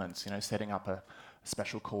same elements, setting up a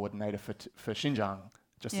special coordinator for Xinjiang,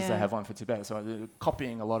 just as they have one for Tibet. So they're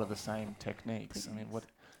copying a lot of the same techniques. I mean, what?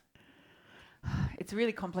 It's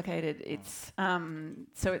really complicated. It's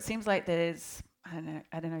so it seems like there's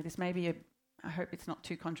I don't know. This may be I hope it's not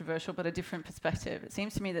too controversial, but a different perspective. It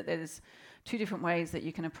seems to me that there's two different ways that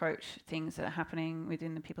you can approach things that are happening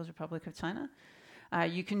within the People's Republic of China.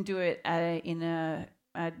 You can do it in a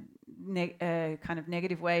kind of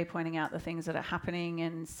negative way, pointing out the things that are happening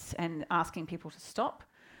and asking people to stop.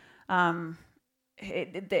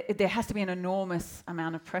 There has to be an enormous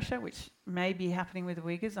amount of pressure, which may be happening with the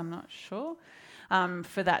Uyghurs, I'm not sure,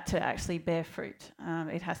 for that to actually bear fruit.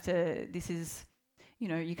 It has to,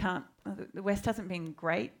 you can't, the West hasn't been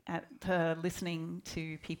great at listening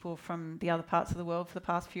to people from the other parts of the world for the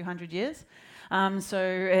past few hundred years.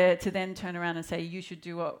 So to then turn around and say, you should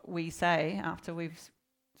do what we say after we've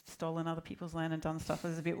stolen other people's land and done stuff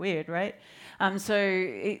is a bit weird, right? So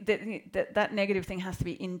that negative thing has to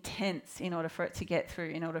be intense in order for it to get through,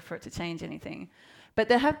 in order for it to change anything. But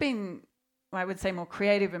there have been I would say, more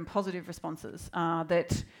creative and positive responses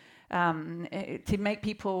that. To make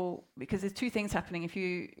people, because there's two things happening.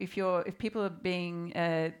 If people are being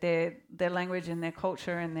their language and their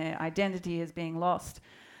culture and their identity is being lost,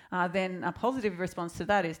 then a positive response to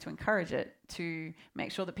that is to encourage it, to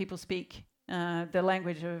make sure that people speak the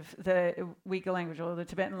language of the Uyghur language or the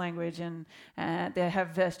Tibetan language, and they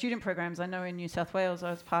have student programs. I know in New South Wales,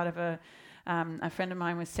 I was part of a friend of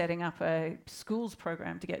mine was setting up a schools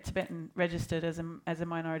program to get Tibetan registered as a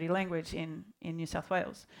minority language in New South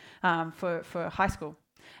Wales for high school,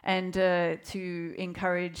 and to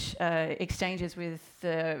encourage exchanges with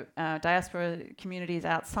the diaspora communities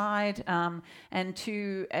outside, and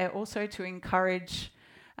to also to encourage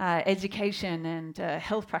education and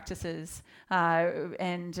health practices,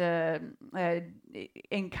 and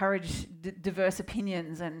encourage diverse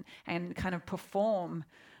opinions and kind of perform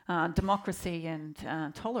democracy and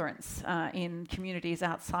tolerance in communities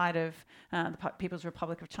outside of the People's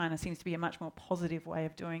Republic of China seems to be a much more positive way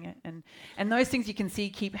of doing it. And those things you can see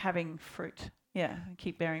keep having fruit. Yeah,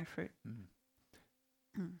 keep bearing fruit.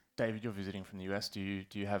 David, you're visiting from the US. Do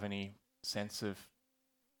you have any sense of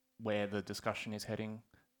where the discussion is heading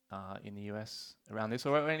in the US around this,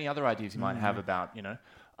 or any other ideas you might have about,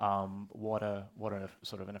 what a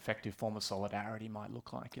sort of an effective form of solidarity might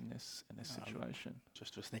look like in this situation?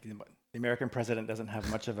 Just thinking about the American president doesn't have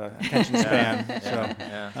much of an attention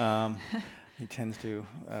span, he tends to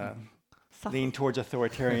lean towards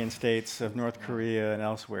authoritarian states of North Korea and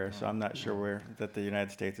elsewhere. So I'm not sure that the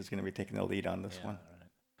United States is going to be taking the lead on this one.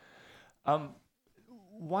 Right.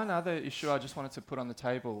 One other issue I just wanted to put on the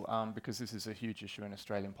table, because this is a huge issue in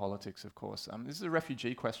Australian politics, of course. This is a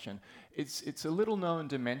refugee question. It's a little-known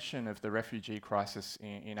dimension of the refugee crisis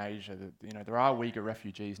in Asia. That, there are Uyghur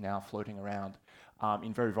refugees now floating around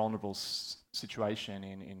in very vulnerable situation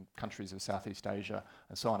in countries of Southeast Asia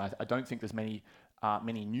and so on. I don't think there's many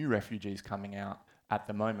new refugees coming out at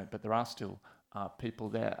the moment, but there are still people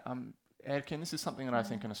there. Erkin, this is something that I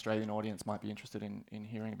think an Australian audience might be interested in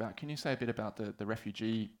hearing about. Can you say a bit about the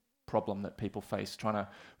refugee problem that people face trying to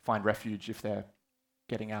find refuge if they're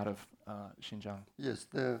getting out of Xinjiang? Yes,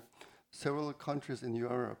 several countries in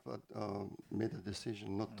Europe made a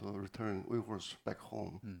decision not to return Uyghurs back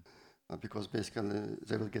home because basically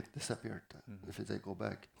they will get disappeared if they go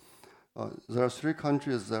back. There are three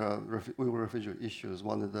countries that are Uyghur refugee issues.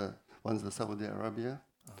 One is the Saudi Arabia.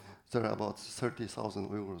 There are about 30,000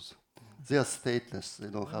 Uyghurs. They are stateless. They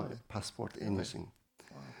don't have a passport, anything.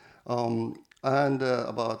 And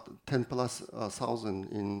about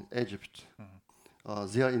 10,000+ in Egypt.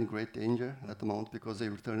 They are in great danger at the moment because they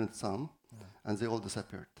returned some, and they all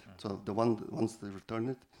disappeared. So once they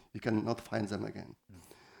returned it, you cannot find them again.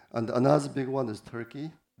 And another big one is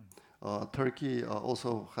Turkey. Turkey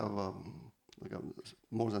also have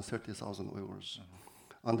more than 30,000 Uyghurs.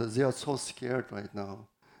 And they are so scared right now,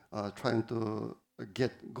 trying to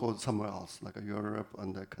go somewhere else, like Europe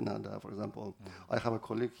and Canada, for example. I have a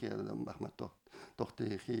colleague here, Ahmed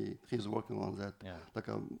Tohti, he's working on that,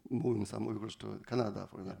 moving some Uyghurs to Canada,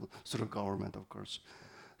 for example, through government, of course.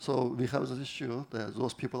 So we have this issue that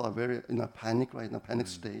those people are very in a panic right now, panic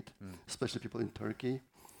state, especially people in Turkey.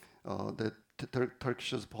 The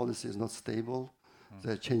Turkish policy is not stable.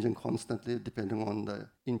 They're changing constantly depending on the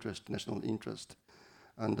national interest.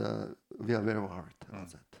 And we are very worried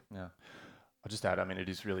about that. Yeah. I'll just add, it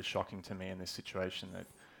is really shocking to me in this situation that,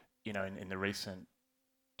 in the recent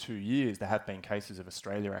 2 years, there have been cases of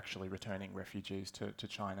Australia actually returning refugees to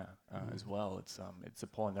China as well. It's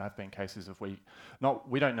appalling. There have been cases of we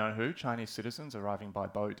don't know who, Chinese citizens arriving by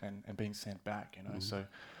boat and being sent back, So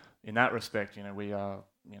in that respect, we are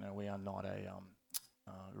not a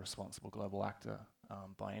responsible global actor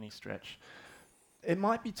by any stretch. It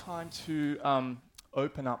might be time to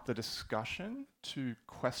open up the discussion to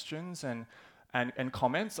questions and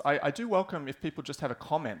comments. I do welcome if people just have a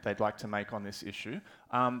comment they'd like to make on this issue.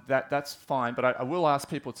 That's fine, but I will ask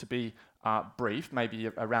people to be brief, maybe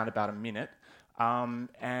around about a minute.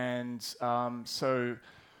 So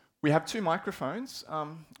we have two microphones.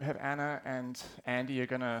 We have Anna and Andy are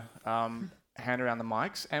going to hand around the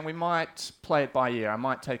mics, and we might play it by ear. I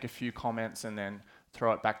might take a few comments and then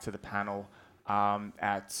throw it back to the panel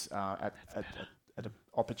at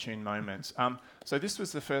opportune moments. So this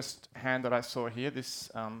was the first hand that I saw here,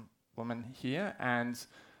 this woman here, and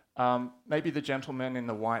maybe the gentleman in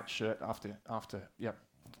the white shirt after. Yep.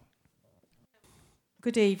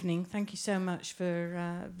 Good evening. Thank you so much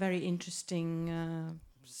for very interesting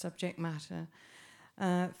subject matter.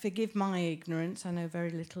 Forgive my ignorance. I know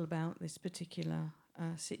very little about this particular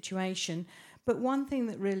situation, But one thing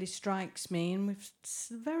that really strikes me, and we've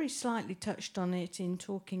very slightly touched on it in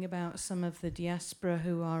talking about some of the diaspora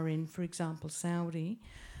who are in, for example, Saudi,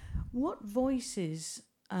 what voices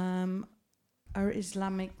are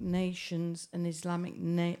Islamic nations and Islamic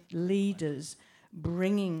leaders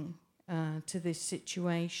bringing to this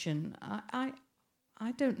situation? I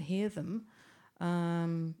don't hear them.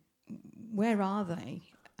 Where are they?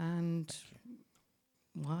 And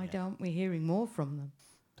why aren't we hearing more from them?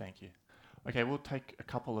 Thank you. Okay, we'll take a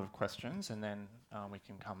couple of questions and then we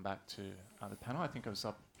can come back to the panel. I think I was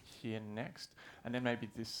up here next. And then maybe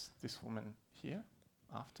this woman here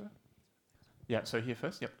after. Yeah, so here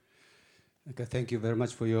first, yep. Okay, thank you very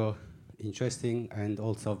much for your interesting and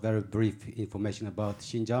also very brief information about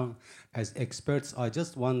Xinjiang. As experts, I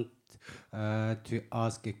just want to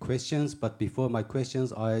ask questions, but before my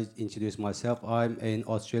questions, I introduce myself. I'm an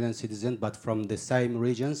Australian citizen, but from the same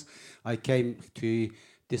regions. I came to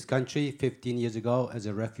this country 15 years ago as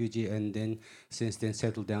a refugee, and then since then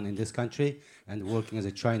settled down in this country and working as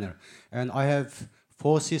a trainer. And I have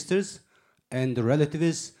 4 sisters and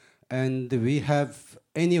relatives, and we have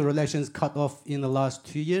any relations cut off in the last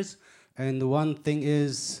 2 years. And one thing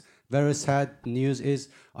is very sad news is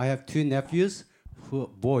I have 2 nephews,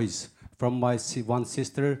 boys from my one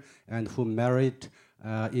sister, and who married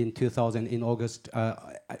in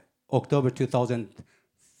October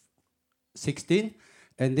 2016.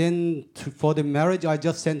 And then for the marriage, I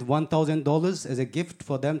just sent $1,000 as a gift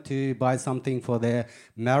for them to buy something for their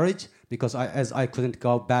marriage, because I couldn't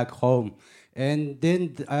go back home. And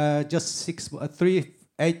then just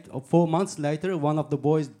 4 months later, one of the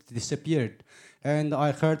boys disappeared. And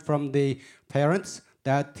I heard from the parents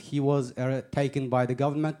that he was taken by the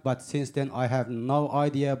government, but since then I have no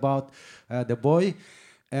idea about the boy.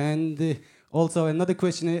 And also another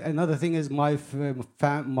thing is I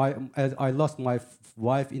lost my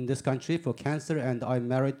wife in this country for cancer, and I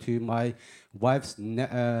married to my wife's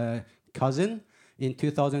cousin in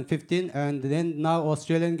 2015, and then now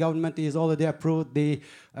Australian government is already approved the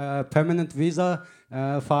permanent visa,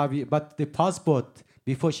 5 years, but the passport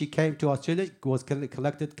before she came to Australia was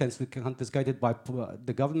confiscated by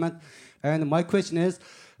the government. And my question is,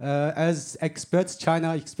 as experts,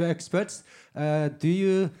 China experts, do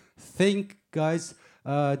you think, guys,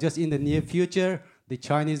 just in the near future, the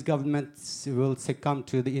Chinese government will succumb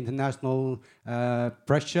to the international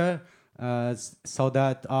pressure so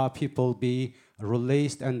that our people be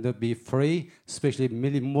released and be free, especially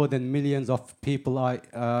more than millions of people are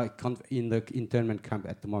in the internment camp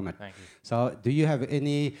at the moment. Thank you. So do you have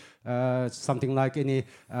any, something like any,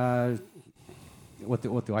 what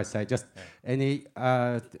do I say, just any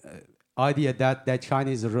idea that the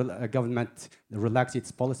Chinese government relax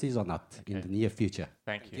its policies or not in the near future?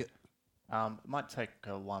 Thank you. Might take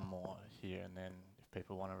one more here, and then if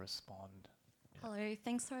people want to respond. Hello,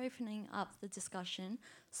 thanks for opening up the discussion.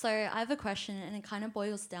 So I have a question, and it kind of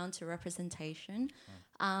boils down to representation.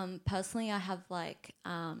 Personally, I have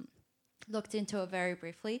looked into it very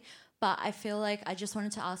briefly, but I feel like I just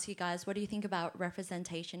wanted to ask you guys, what do you think about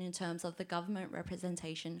representation in terms of the government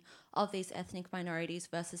representation of these ethnic minorities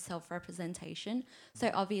versus self-representation? So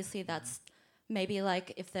obviously that's maybe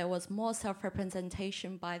like if there was more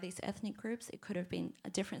self-representation by these ethnic groups, it could have been a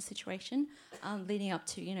different situation leading up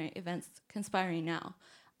to, events conspiring now.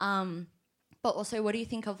 But also, what do you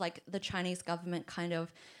think of like the Chinese government kind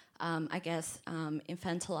of,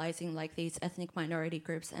 infantilizing like these ethnic minority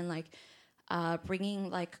groups and like bringing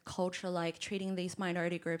like culture, like treating these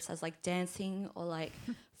minority groups as like dancing or like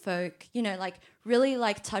folk, like really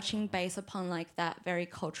like touching base upon like that very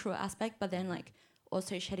cultural aspect, but then like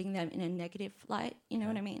also shedding them in a negative light, you know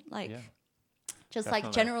what I mean? Like, just Definitely.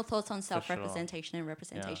 like general thoughts on self-representation and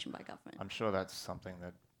representation by government. I'm sure that's something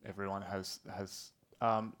that everyone has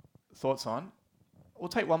thoughts on. We'll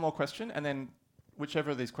take one more question, and then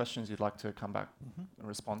whichever of these questions you'd like to come back and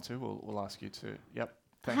respond to, we'll ask you to. Yep.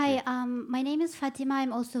 Thank you. Hi, my name is Fatima.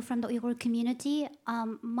 I'm also from the Uyghur community.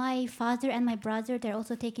 My father and my brother, they're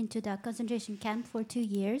also taken to the concentration camp for 2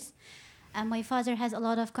 years. And my father has a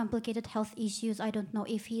lot of complicated health issues. I don't know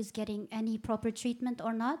if he's getting any proper treatment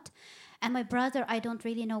or not. And my brother, I don't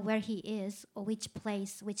really know where he is or which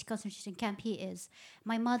place, which concentration camp he is.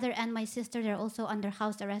 My mother and my sister, they're also under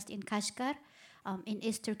house arrest in Kashgar, in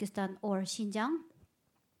East Turkestan or Xinjiang.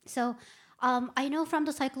 So I know from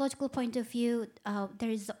the psychological point of view, there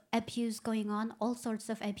is abuse going on, all sorts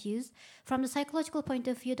of abuse. From the psychological point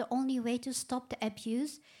of view, the only way to stop the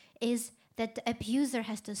abuse is that the abuser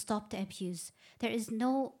has to stop the abuse. There is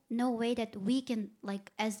no way that we can,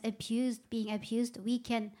 like, as being abused, we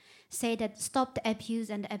can say that stop the abuse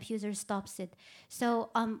and the abuser stops it.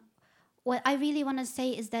 So what I really want to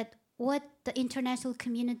say is that what the international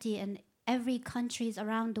community and every countries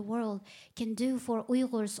around the world can do for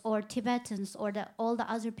Uyghurs or Tibetans or all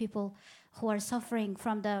the other people who are suffering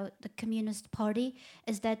from the Communist Party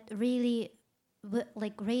is that really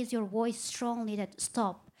like raise your voice strongly that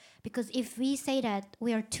stop. Because if we say that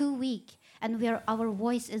we are too weak and our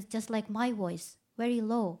voice is just like my voice, very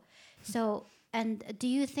low. So, and do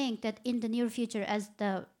you think that in the near future, as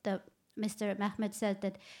the Mr. Mehmet said,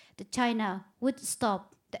 that the China would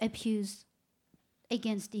stop the abuse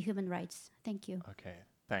against the human rights? Thank you. Okay,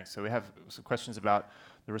 thanks. So we have some questions about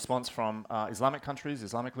the response from Islamic countries,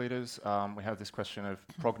 Islamic leaders. We have this question of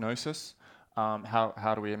prognosis.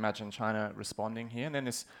 How do we imagine China responding here? And then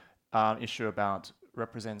this issue about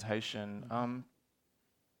representation.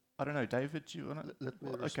 I don't know, David, do you want to? Let me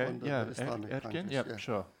respond to the Islamic countries. Yeah,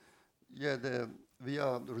 sure. Yeah, we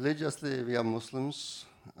are religiously, we are Muslims,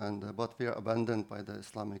 but we are abandoned by the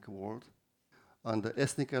Islamic world. And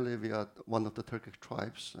ethnically, we are one of the Turkic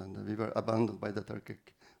tribes, and we were abandoned by the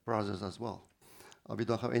Turkic brothers as well. We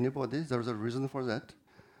don't have anybody. There's a reason for that.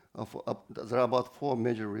 There are about 4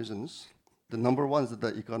 major reasons. The number one is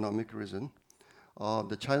the economic reason.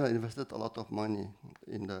 The China invested a lot of money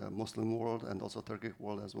in the Muslim world and also Turkic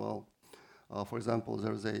world as well. For example,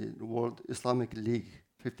 there's a World Islamic League,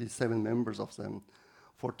 57 members of them.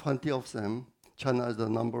 For 20 of them, China is the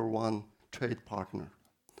number one trade partner.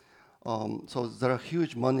 So there are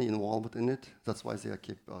huge money involved in it. That's why they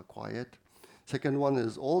keep quiet. Second one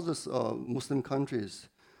is all these Muslim countries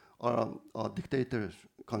are dictator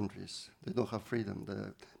countries. They don't have freedom.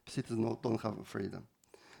 The citizens don't have freedom.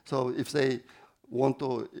 So if they want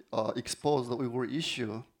to expose the Uyghur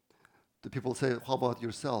issue, the people say, how about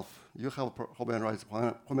yourself? You have a human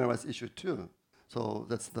rights issue too. So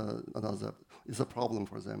that's it's a problem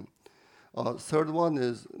for them. Third one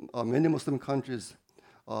is many Muslim countries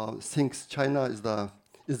thinks China is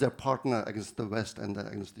their partner against the West and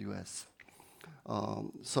against the US.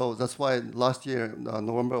 So that's why last year,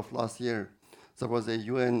 November of last year, there was a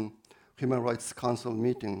UN Human Rights Council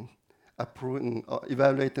meeting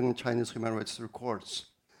evaluating Chinese human rights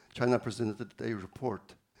records. China presented a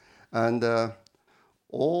report. And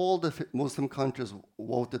all the Muslim countries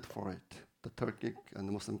voted for it, the Turkic and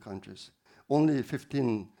the Muslim countries. Only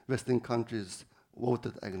 15 Western countries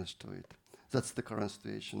voted against to it. That's the current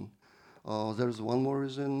situation. There's one more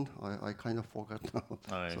reason. I kind of forgot now.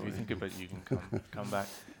 If you think of it, you can come back.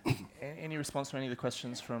 Any response to any of the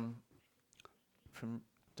questions from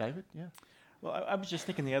David? Yeah. Well, I was just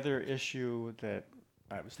thinking the other issue that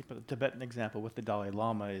I was thinking about the Tibetan example with the Dalai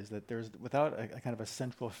Lama is that there's without a kind of a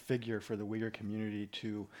central figure for the Uyghur community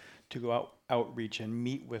to go outreach and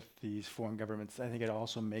meet with these foreign governments. I think it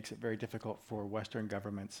also makes it very difficult for Western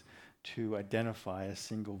governments to identify a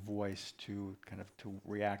single voice to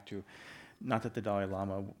react to. Not that the Dalai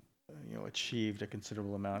Lama, achieved a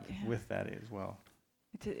considerable amount with that as well.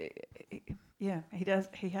 He does.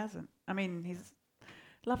 He hasn't. I mean, he's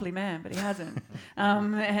a lovely man, but he hasn't.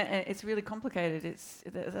 It's really complicated.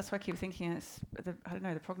 That's why I keep thinking the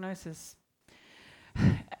prognosis.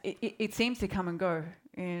 It seems to come and go.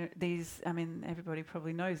 Everybody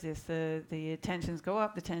probably knows this. The tensions go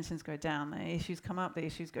up, the tensions go down. The issues come up, the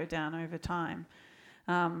issues go down over time.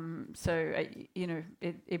 It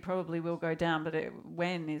probably will go down, but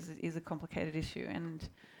when is a complicated issue. And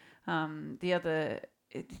the other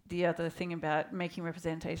thing about making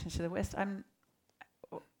representations to the West,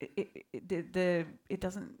 it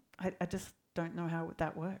doesn't. I just don't know how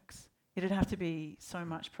that works. It'd have to be so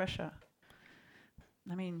much pressure.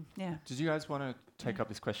 Did you guys want to take up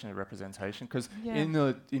this question of representation? Because in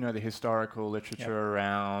the historical literature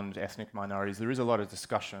around ethnic minorities, there is a lot of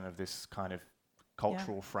discussion of this kind of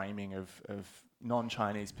cultural framing of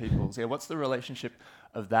non-Chinese peoples. What's the relationship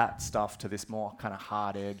of that stuff to this more kind of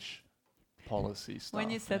hard edge policy stuff? When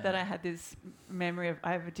you said that, I had this memory of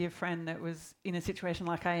I have a dear friend that was in a situation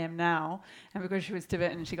like I am now, and because she was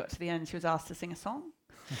Tibetan, she got to the end, she was asked to sing a song.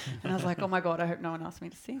 And I was like, oh my God, I hope no one asked me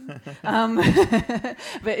to sing.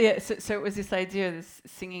 But so it was this idea of this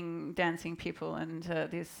singing, dancing people and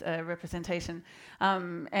this representation.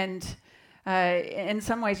 And in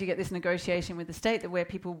some ways you get this negotiation with the state where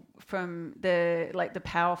people from the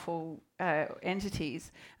powerful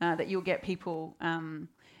entities, that you'll get people,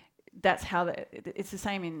 that's how it's the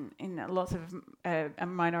same in lots of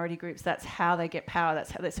minority groups. That's how they get power.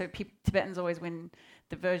 That's how Tibetans always win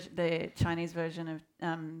the Chinese version of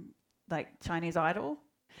Chinese Idol.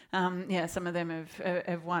 Some of them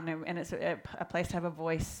have won, and it's a place to have a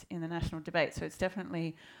voice in the national debate. So it's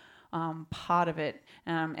definitely part of it,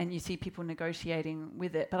 and you see people negotiating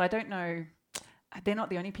with it. But I don't know. they're not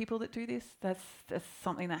the only people that do this. That's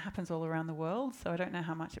something that happens all around the world. So I don't know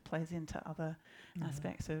how much it plays into other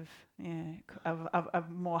aspects of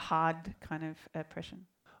more hard kind of oppression.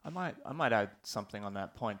 I might add something on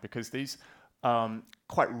that point, because these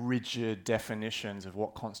quite rigid definitions of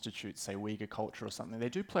what constitutes, say, Uyghur culture or something, they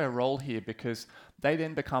do play a role here, because they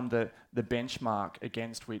then become the benchmark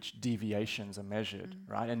against which deviations are measured,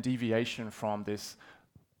 right? And deviation from this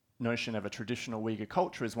notion of a traditional Uyghur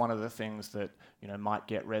culture is one of the things that, might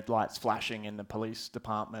get red lights flashing in the police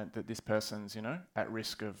department that this person's, at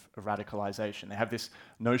risk of radicalization. They have this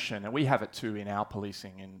notion, and we have it too in our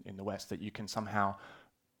policing in the West, that you can somehow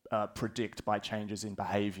predict by changes in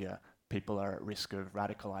behavior people are at risk of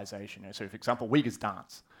radicalization. So, for example, Uyghurs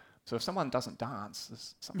dance. So if someone doesn't dance,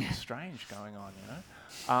 there's something strange going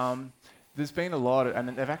on, There's been a lot of, and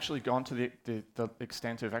they've actually gone to the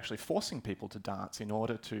extent of actually forcing people to dance in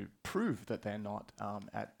order to prove that they're not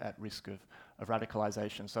at risk of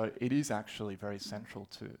radicalization. So it is actually very central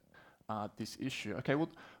to this issue. Okay,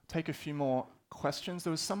 we'll take a few more questions.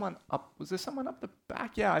 Was there someone up the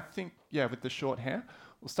back? Yeah, I think, with the short hair.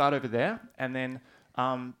 We'll start over there, and then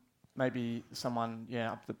maybe someone,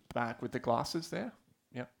 up the back with the glasses there.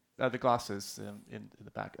 Yeah, the glasses in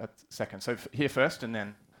the back, second. So here first, and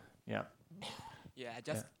then, Yeah, I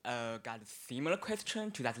just got a similar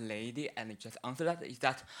question to that lady, and just answer that. Is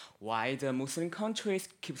that why the Muslim countries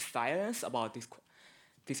keep silence about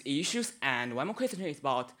these issues? And one more question is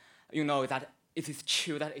about, that it is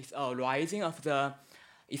true that it's a rising of the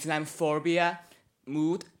Islamophobia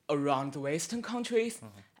mood around the Western countries,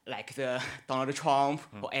 like the Donald Trump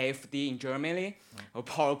or AfD in Germany, or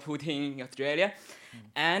Paul Putin in Australia.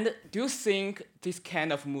 And do you think this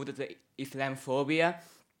kind of mood, the Islamophobia,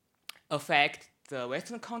 affect the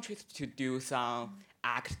Western countries to do some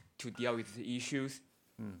act to deal with the issues?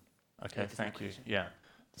 Okay, thank you. Yeah,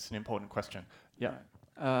 it's an important question. Yeah.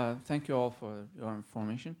 Thank you all for your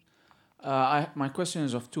information. My question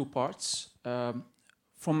is of two parts.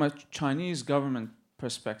 From a Chinese government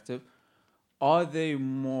perspective, are they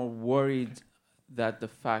more worried that the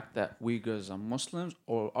fact that Uyghurs are Muslims,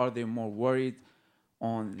 or are they more worried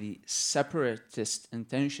on the separatist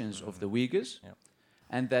intentions of the Uyghurs? Yep.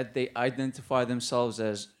 And that they identify themselves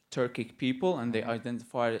as Turkic people, and they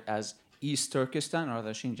identify it as East Turkestan or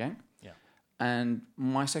the Xinjiang. Yeah. And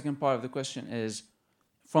my second part of the question is,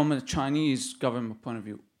 from a Chinese government point of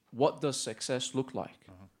view, what does success look like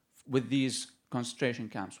with these concentration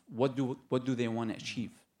camps? What do they want to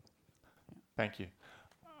achieve? Thank you.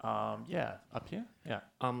 Up here. Yeah.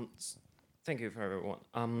 Thank you for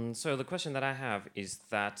everyone. So the question that I have is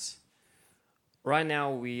that right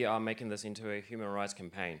now we are making this into a human rights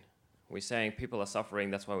campaign. We're saying people are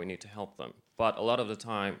suffering, that's why we need to help them. But a lot of the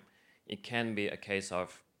time, it can be a case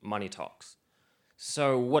of money talks.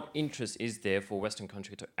 So what interest is there for Western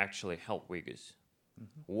country to actually help Uyghurs?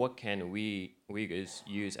 What can we Uyghurs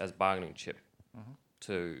use as bargaining chip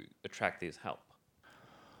to attract this help?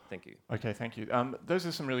 Thank you. Okay, thank you. Those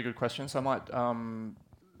are some really good questions. I might.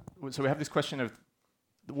 So we have this question of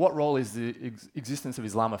what role is the existence of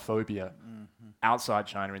Islamophobia outside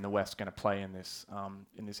China in the West going to play in this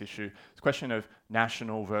issue? It's a question of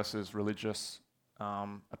national versus religious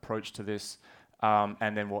approach to this,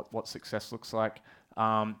 and then what success looks like,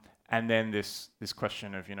 and then this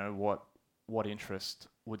question of what interest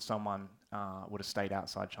would a state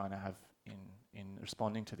outside China have in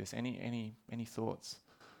responding to this? Any thoughts?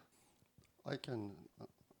 I can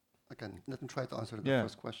let me try to answer the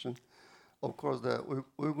first question. Of course, the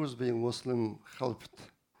Uyghurs being Muslim helped.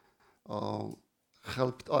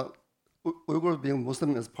 Uyghurs being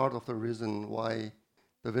Muslim is part of the reason why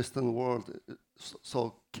the Western world is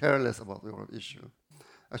so careless about the world issue.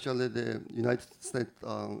 Actually, the United States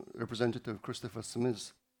Representative Christopher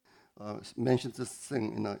Smith mentioned this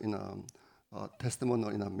thing in a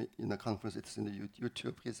testimony in a conference. It's in the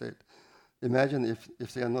YouTube. He said, "Imagine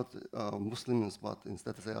if they are not Muslims, but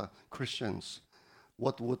instead they are Christians.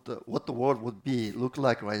 What the world would look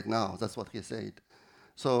like right now?" That's what he said.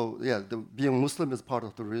 So being Muslim is part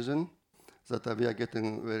of the reason that we are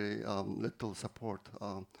getting very little support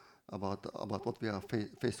about what we are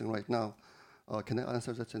facing right now. Can I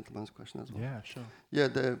answer that gentleman's question as well? Yeah, sure. Yeah,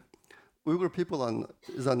 the Uyghur people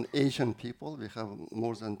is an Asian people. We have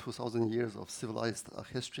more than 2,000 years of civilized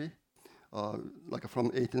history. Like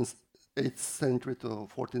from 8th century to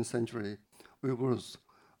 14th century, Uyghurs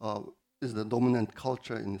is the dominant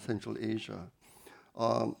culture in Central Asia.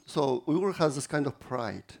 So Uyghur has this kind of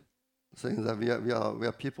pride, saying that we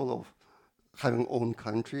are people of having own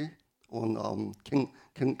country, own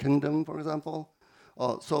kingdom, for example.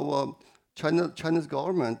 So Chinese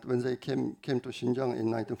government, when they came to Xinjiang in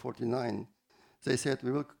 1949, They said,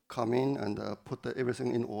 we will come in and put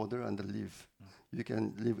everything in order and leave. You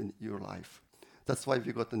can live in your life. That's why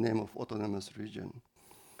we got the name of autonomous region.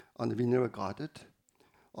 And we never got it.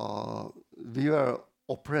 We were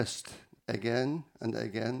oppressed again and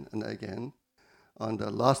again and again. And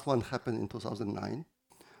the last one happened in 2009.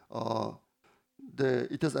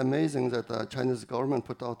 It is amazing that the Chinese government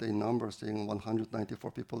put out a number saying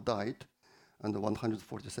 194 people died, and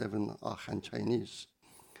 147 are Han Chinese.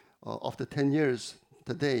 After 10 years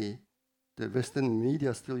today, the Western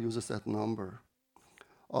media still uses that number.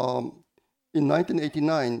 In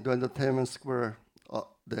 1989, during the Tiananmen Square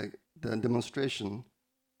the demonstration,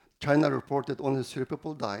 China reported only 3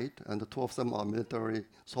 people died, and the 2 of them are military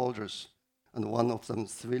soldiers, and 1 of them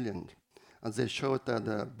civilian. And they showed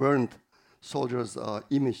the burned soldiers'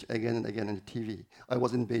 image again and again on TV. I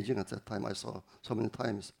was in Beijing at that time. I saw so many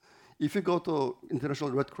times. If you go to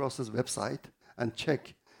International Red Cross's website and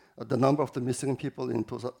check the number of the missing people in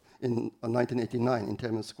 1989 in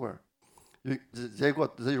Tiananmen Square, they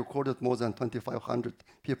recorded more than 2,500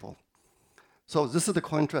 people. So this is the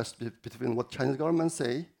contrast between what Chinese government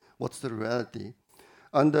say, what's the reality.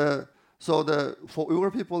 And for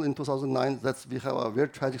Uyghur people in 2009, we have a very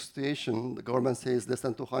tragic situation. The government says less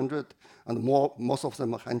than 200, and most of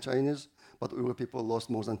them are Han Chinese, but Uyghur people lost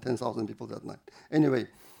more than 10,000 people that night. Anyway,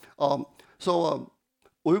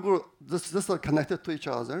 Uyghur, this are connected to each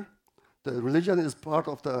other. The religion is part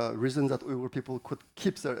of the reason that Uyghur people could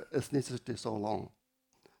keep their ethnicity so long,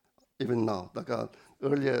 even now. Like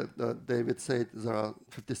earlier, David said there are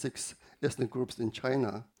 56 ethnic groups in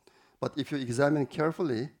China, but if you examine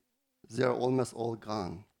carefully, they are almost all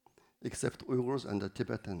gone, except Uyghurs and the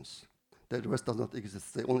Tibetans. The rest does not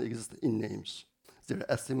exist. They only exist in names. They're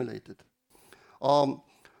assimilated.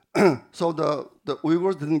 So the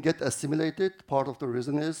Uyghurs didn't get assimilated. Part of the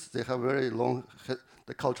reason is they have very long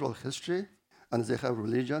the cultural history, and they have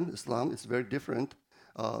religion, Islam. It's very different.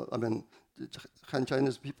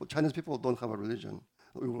 Chinese people don't have a religion.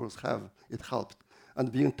 Uyghurs have. It helped.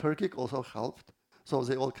 And being Turkic also helped. So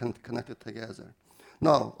they all connected together.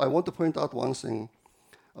 Now, I want to point out one thing.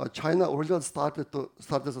 China originally started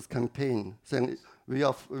this campaign saying we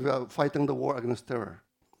are fighting the war against terror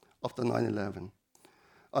after 9/11.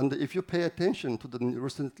 And if you pay attention to the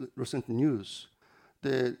recent news,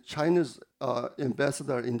 the Chinese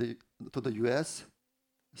ambassador to the US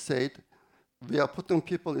said, we are putting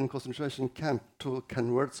people in concentration camp to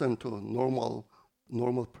convert them to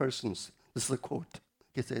normal persons. This is a quote.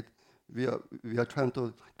 He said, we are trying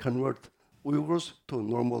to convert Uyghurs to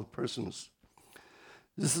normal persons.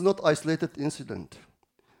 This is not isolated incident.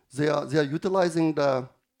 They are utilizing the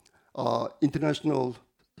international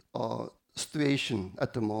situation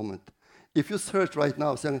at the moment. If you search right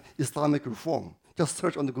now saying Islamic reform, just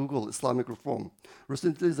search on the Google Islamic reform.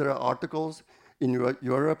 Recently, there are articles in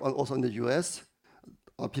Europe and also in the US.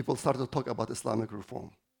 People started to talk about Islamic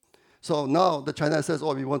reform. So now the China says,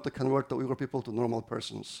 we want to convert the Uyghur people to normal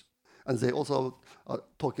persons. And they also are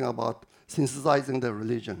talking about synthesizing their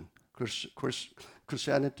religion,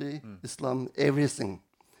 Christianity, Islam, everything.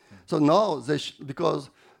 So now, because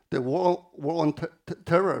the war on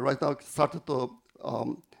terror right now started to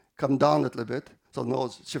come down a little bit, so now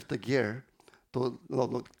shift the gear to,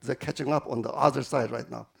 they're catching up on the other side right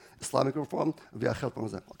now. Islamic reform, we are helping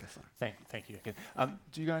them. Okay, sorry. Thank you.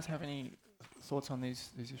 Do you guys have any thoughts on these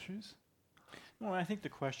issues? Well, I think the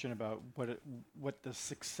question about what does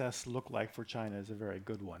success look like for China is a very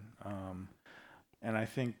good one, and I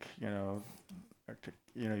think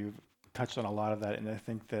you've touched on a lot of that, and I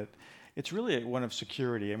think that it's really one of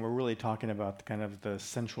security, and we're really talking about kind of the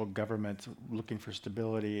central government looking for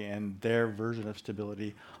stability, and their version of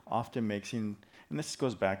stability often and this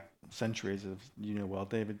goes back centuries, well,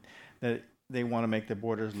 David, that they want to make the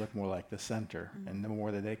borders look more like the center, and the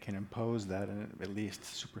more that they can impose that and at least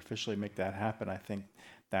superficially make that happen, I think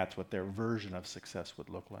that's what their version of success would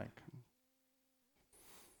look like.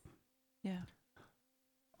 Yeah.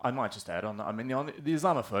 I might just add on that. The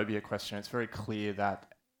Islamophobia question, it's very clear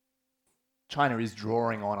that China is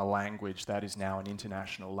drawing on a language that is now an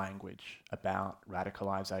international language about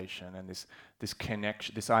radicalization and this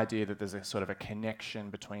connection, this idea that there's a sort of a connection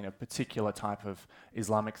between a particular type of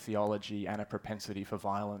Islamic theology and a propensity for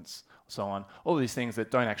violence, so on. All these things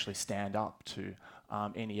that don't actually stand up to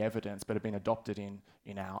any evidence, but have been adopted in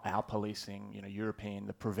our policing, European,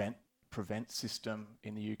 the prevent system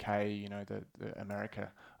in the UK, the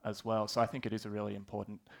America as well. So I think it is a really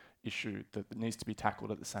important issue that needs to be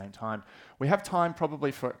tackled at the same time. We have time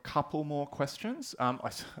probably for a couple more questions.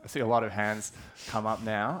 I see a lot of hands come up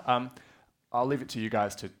now. I'll leave it to you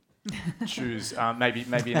guys to choose maybe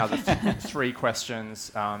another 3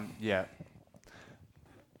 questions. Yeah.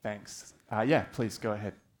 Thanks. Yeah, please go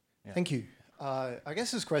ahead. Yeah. Thank you. I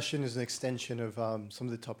guess this question is an extension of some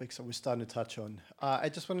of the topics that we're starting to touch on. I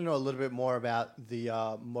just want to know a little bit more about the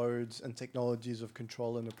modes and technologies of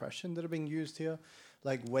control and oppression that are being used here.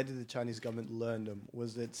 Like, where did the Chinese government learn them?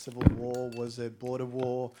 Was it civil war? Was it border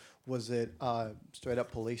war? Was it straight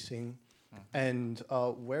up policing? And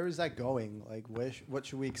where is that going? Like, what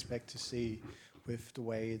should we expect to see with the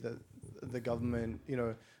way that the government,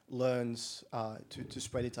 learns to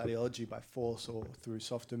spread its ideology by force or through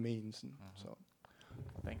softer means and so on?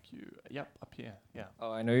 Thank you. Yep, up here. Yeah.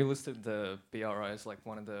 Oh, I know you listed the BRI as like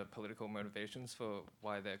one of the political motivations for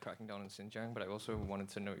why they're cracking down in Xinjiang, but I also wanted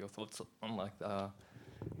to know your thoughts on like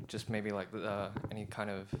just maybe like any kind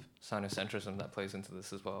of sinocentrism that plays into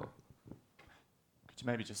this as well. Could you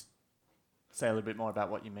maybe just say a little bit more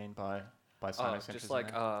about what you mean by sinocentrism? Just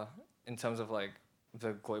like in terms of like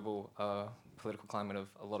the global political climate of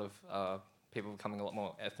a lot of people becoming a lot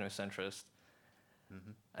more ethnocentrist.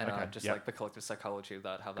 And just like the collective psychology of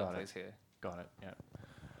that, how that plays here. Got it, yeah.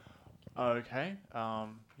 Okay,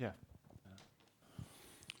 yeah.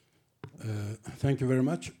 Thank you very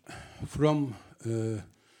much. From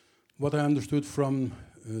what I understood from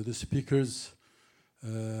the speakers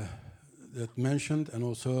that mentioned, and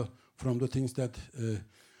also from the things that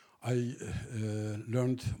I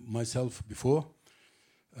learned myself before,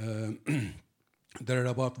 there are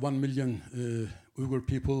about 1 million Uyghur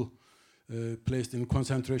people placed in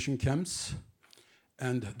concentration camps,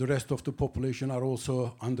 and the rest of the population are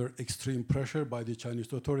also under extreme pressure by the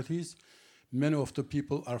Chinese authorities. Many of the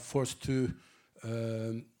people are forced to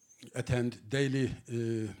attend daily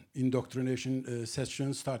indoctrination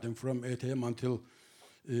sessions starting from 8 a.m. until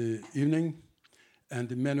evening,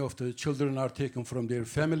 and many of the children are taken from their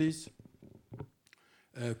families.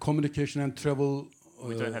 Communication and travel.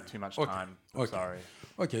 We don't have too much time. Sorry.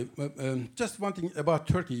 Okay, just one thing about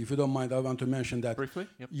Turkey, if you don't mind, I want to mention that. Briefly?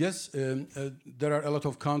 Yep. Yes, there are a lot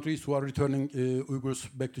of countries who are returning Uyghurs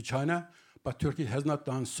back to China, but Turkey has not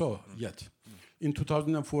done so yet. In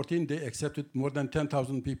 2014, they accepted more than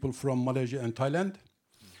 10,000 people from Malaysia and Thailand.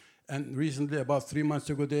 And recently, about 3 months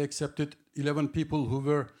ago, they accepted 11 people who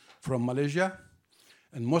were from Malaysia.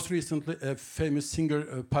 And most recently, a famous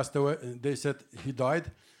singer passed away. They said he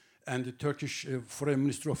died. And the Turkish foreign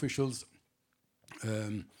minister officials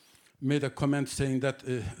made a comment saying that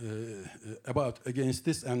against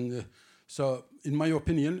this. And so, in my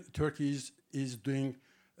opinion, Turkey is doing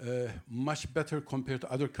much better compared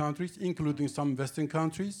to other countries, including some Western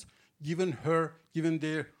countries, given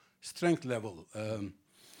their strength level.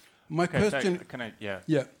 My question,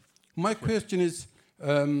 my question is,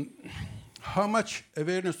 how much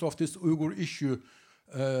awareness of this Uyghur issue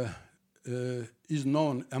is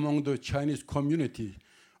known among the Chinese community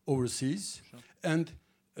overseas, and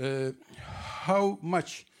how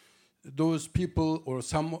much those people or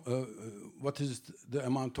some, what is the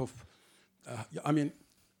amount of,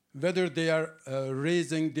 whether they are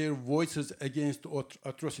raising their voices against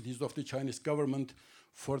atrocities of the Chinese government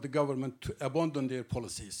for the government to abandon their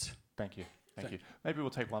policies. Thank you. Thank you. Maybe we'll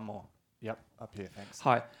take one more. Yep, up here, thanks.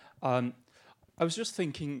 Hi. I was just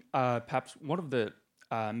thinking perhaps one of the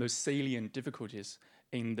most salient difficulties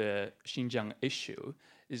in the Xinjiang issue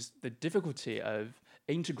is the difficulty of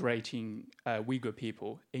integrating Uyghur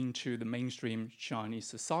people into the mainstream Chinese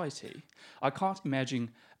society. I can't imagine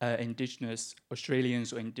indigenous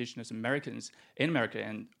Australians or indigenous Americans in America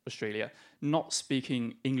and Australia not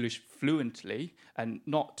speaking English fluently and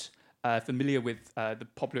not familiar with the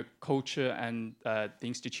popular culture and the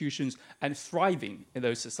institutions and thriving in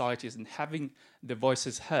those societies and having their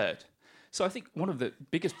voices heard. So I think one of the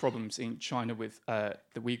biggest problems in China with the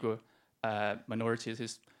Uyghur minorities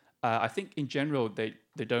is I think in general they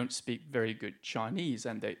don't speak very good Chinese,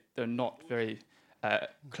 and they're not very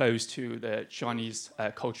close to the Chinese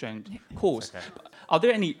culture and cause. Okay. Are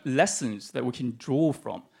there any lessons that we can draw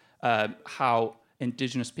from how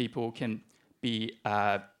indigenous people can be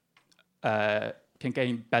can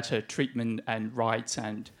gain better treatment and rights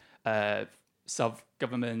and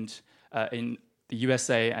self-government in the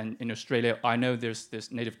USA and in Australia? I know there's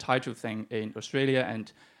this native title thing in Australia,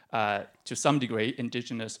 and to some degree,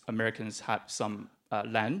 indigenous Americans have some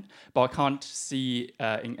land, but I can't see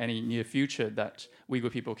in any near future that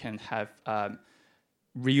Uyghur people can have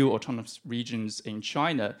real autonomous regions in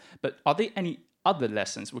China. But are there any other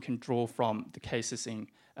lessons we can draw from the cases in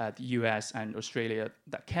the US and Australia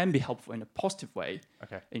that can be helpful in a positive way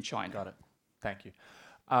in China? Got it. Thank you.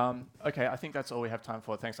 Okay, I think that's all we have time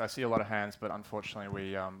for. Thanks. I see a lot of hands, but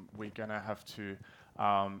unfortunately we're going to have to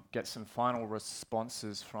get some final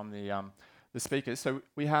responses from the speakers. So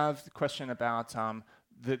we have the question about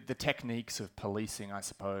the techniques of policing, I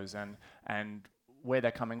suppose, and where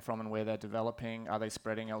they're coming from and where they're developing. Are they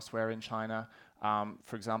spreading elsewhere in China?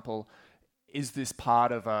 For example, is this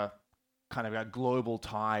part of a kind of a global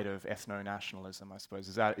tide of ethno-nationalism, I suppose?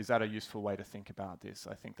 Is that a useful way to think about this?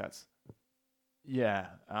 I think that's,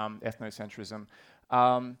 ethnocentrism.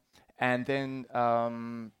 And then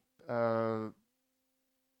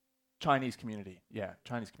Chinese community.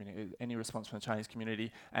 Chinese community. Any response from the Chinese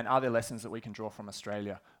community? And are there lessons that we can draw from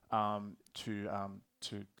Australia to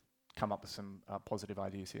come up with some positive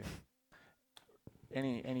ideas here?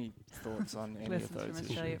 Any thoughts on any of those Lessons from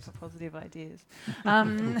Australia issues? for positive ideas.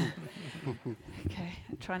 Okay,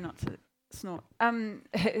 try not to snort.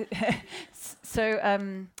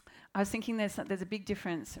 I was thinking there's a big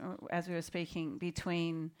difference, as we were speaking,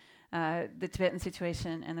 between the Tibetan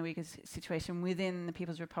situation and the Uyghur situation within the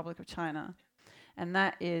People's Republic of China. And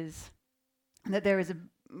that is that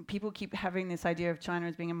people keep having this idea of China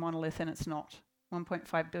as being a monolith, and it's not.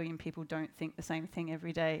 1.5 billion people don't think the same thing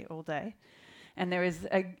every day, all day. And there is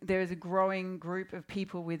a growing group of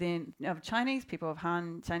people of Chinese people, of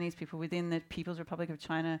Han Chinese people within the People's Republic of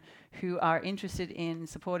China who are interested in,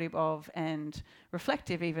 supportive of, and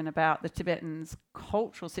reflective even about the Tibetans'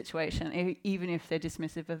 cultural situation, even if they're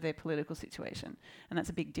dismissive of their political situation. And that's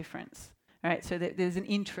a big difference. Right? So there's an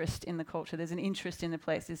interest in the culture, there's an interest in the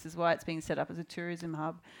place. This is why it's being set up as a tourism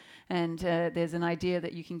hub. And there's an idea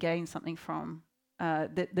that you can gain something from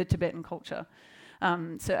the Tibetan culture.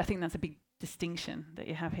 So I think that's a big distinction that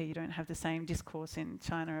you have here. You don't have the same discourse in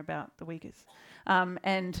China about the Uyghurs.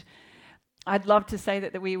 And I'd love to say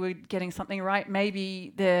that we were getting something right.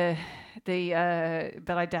 Maybe but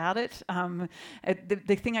I doubt it.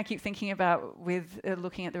 The thing I keep thinking about with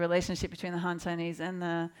looking at the relationship between the Han Chinese and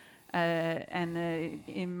the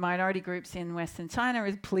in minority groups in Western China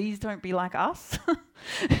is please don't be like us.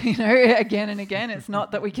 Again and again. It's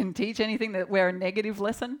not that we can teach anything that we're a negative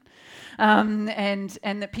lesson, and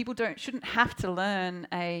that people shouldn't have to learn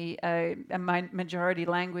a majority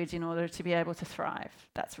language in order to be able to thrive.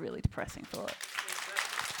 That's really depressing thought.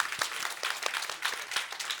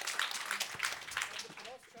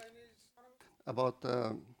 About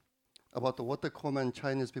what the common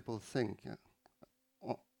Chinese people think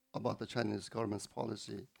about the Chinese government's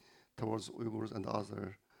policy towards Uyghurs and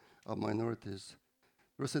other minorities.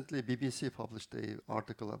 Recently, BBC published an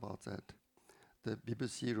article about that. The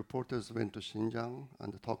BBC reporters went to Xinjiang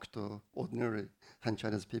and talked to ordinary Han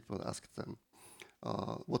Chinese people, asked them,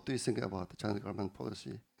 what do you think about the Chinese government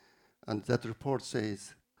policy? And that report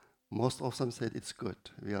says, most of them said it's good.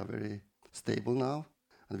 We are very stable now,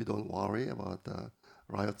 and we don't worry about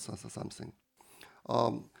riots or something.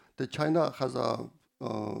 The China has a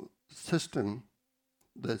system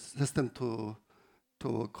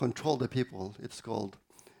to control the people. It's called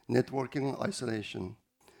networking isolation.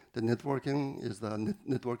 The networking is the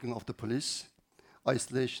networking of the police.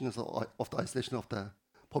 Isolation is of the isolation of the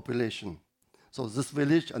population. So this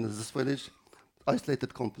village and this village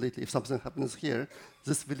isolated completely. If something happens here,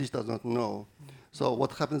 this village does not know. So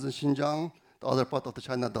what happens in Xinjiang, the other part of the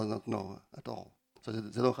China does not know at all. So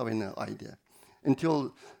they don't have any idea.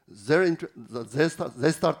 Until they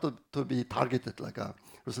start to be targeted.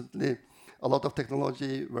 Recently, a lot of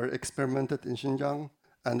technology were experimented in Xinjiang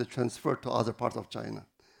and transferred to other parts of China.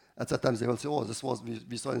 At that time, they will say, "Oh, this was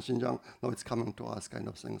we saw in Xinjiang. Now it's coming to us," kind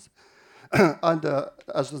of things. And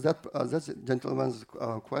as that gentleman's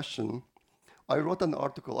question, I wrote an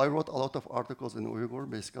article. I wrote a lot of articles in Uyghur,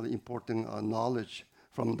 basically importing knowledge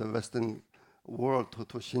from the Western world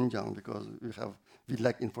to Xinjiang because we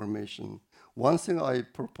lack information. One thing I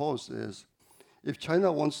propose is, if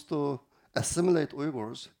China wants to assimilate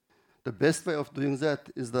Uyghurs, the best way of doing that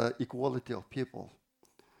is the equality of people.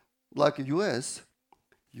 Like US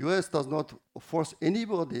does not force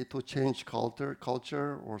anybody to change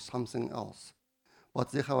culture or something else,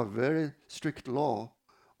 but they have a very strict law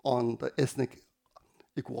on the ethnic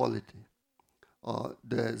equality.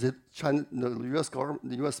 The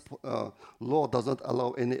US law does not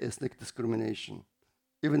allow any ethnic discrimination,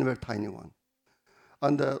 even a very tiny one.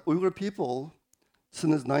 And the Uyghur people,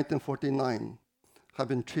 since 1949, have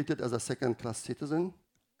been treated as a second-class citizen,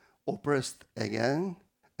 oppressed again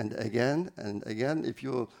and again and again. If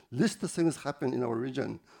you list the things happen in our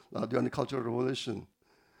region during the Cultural Revolution,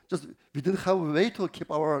 we didn't have a way to keep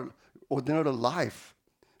our ordinary life.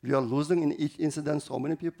 We are losing in each incident so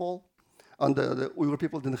many people, and the Uyghur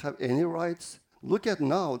people didn't have any rights. Look at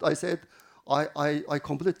now. I said I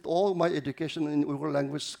completed all my education in Uyghur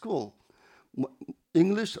language school.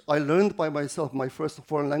 English, I learned by myself. My first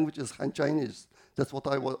foreign language is Han Chinese. That's what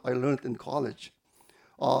I learned in college.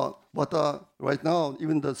 But right now,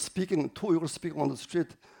 even the speaking, two Uyghurs speaking on the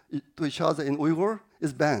street to each other in Uyghur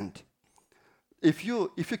is banned. If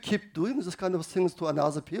you keep doing this kind of things to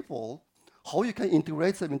another people, how you can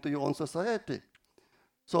integrate them into your own society?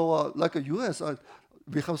 So like a US,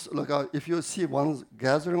 we have if you see one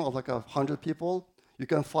gathering of 100 people, you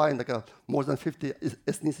can find more than 50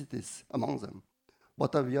 ethnicities among them.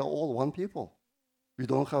 But we are all one people. We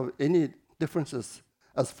don't have any differences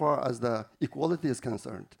as far as the equality is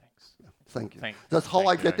concerned. Thanks. Yeah, thank you. That's how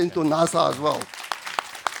I get into NASA as well.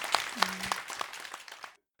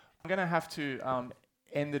 I'm going to have to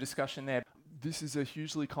end the discussion there. This is a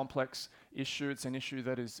hugely complex issue. It's an issue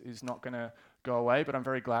that is not going to go away, but I'm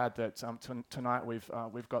very glad that tonight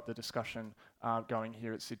we've got the discussion going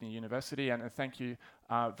here at Sydney University, and thank you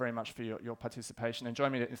very much for your participation, and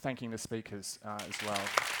join me in thanking the speakers as well.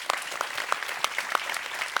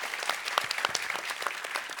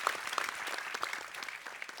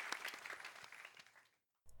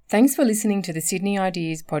 Thanks for listening to the Sydney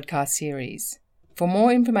Ideas podcast series. For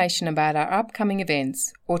more information about our upcoming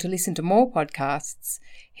events or to listen to more podcasts,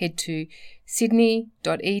 head to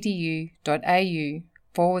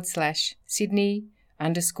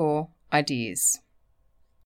sydney.edu.au/Sydney_ideas.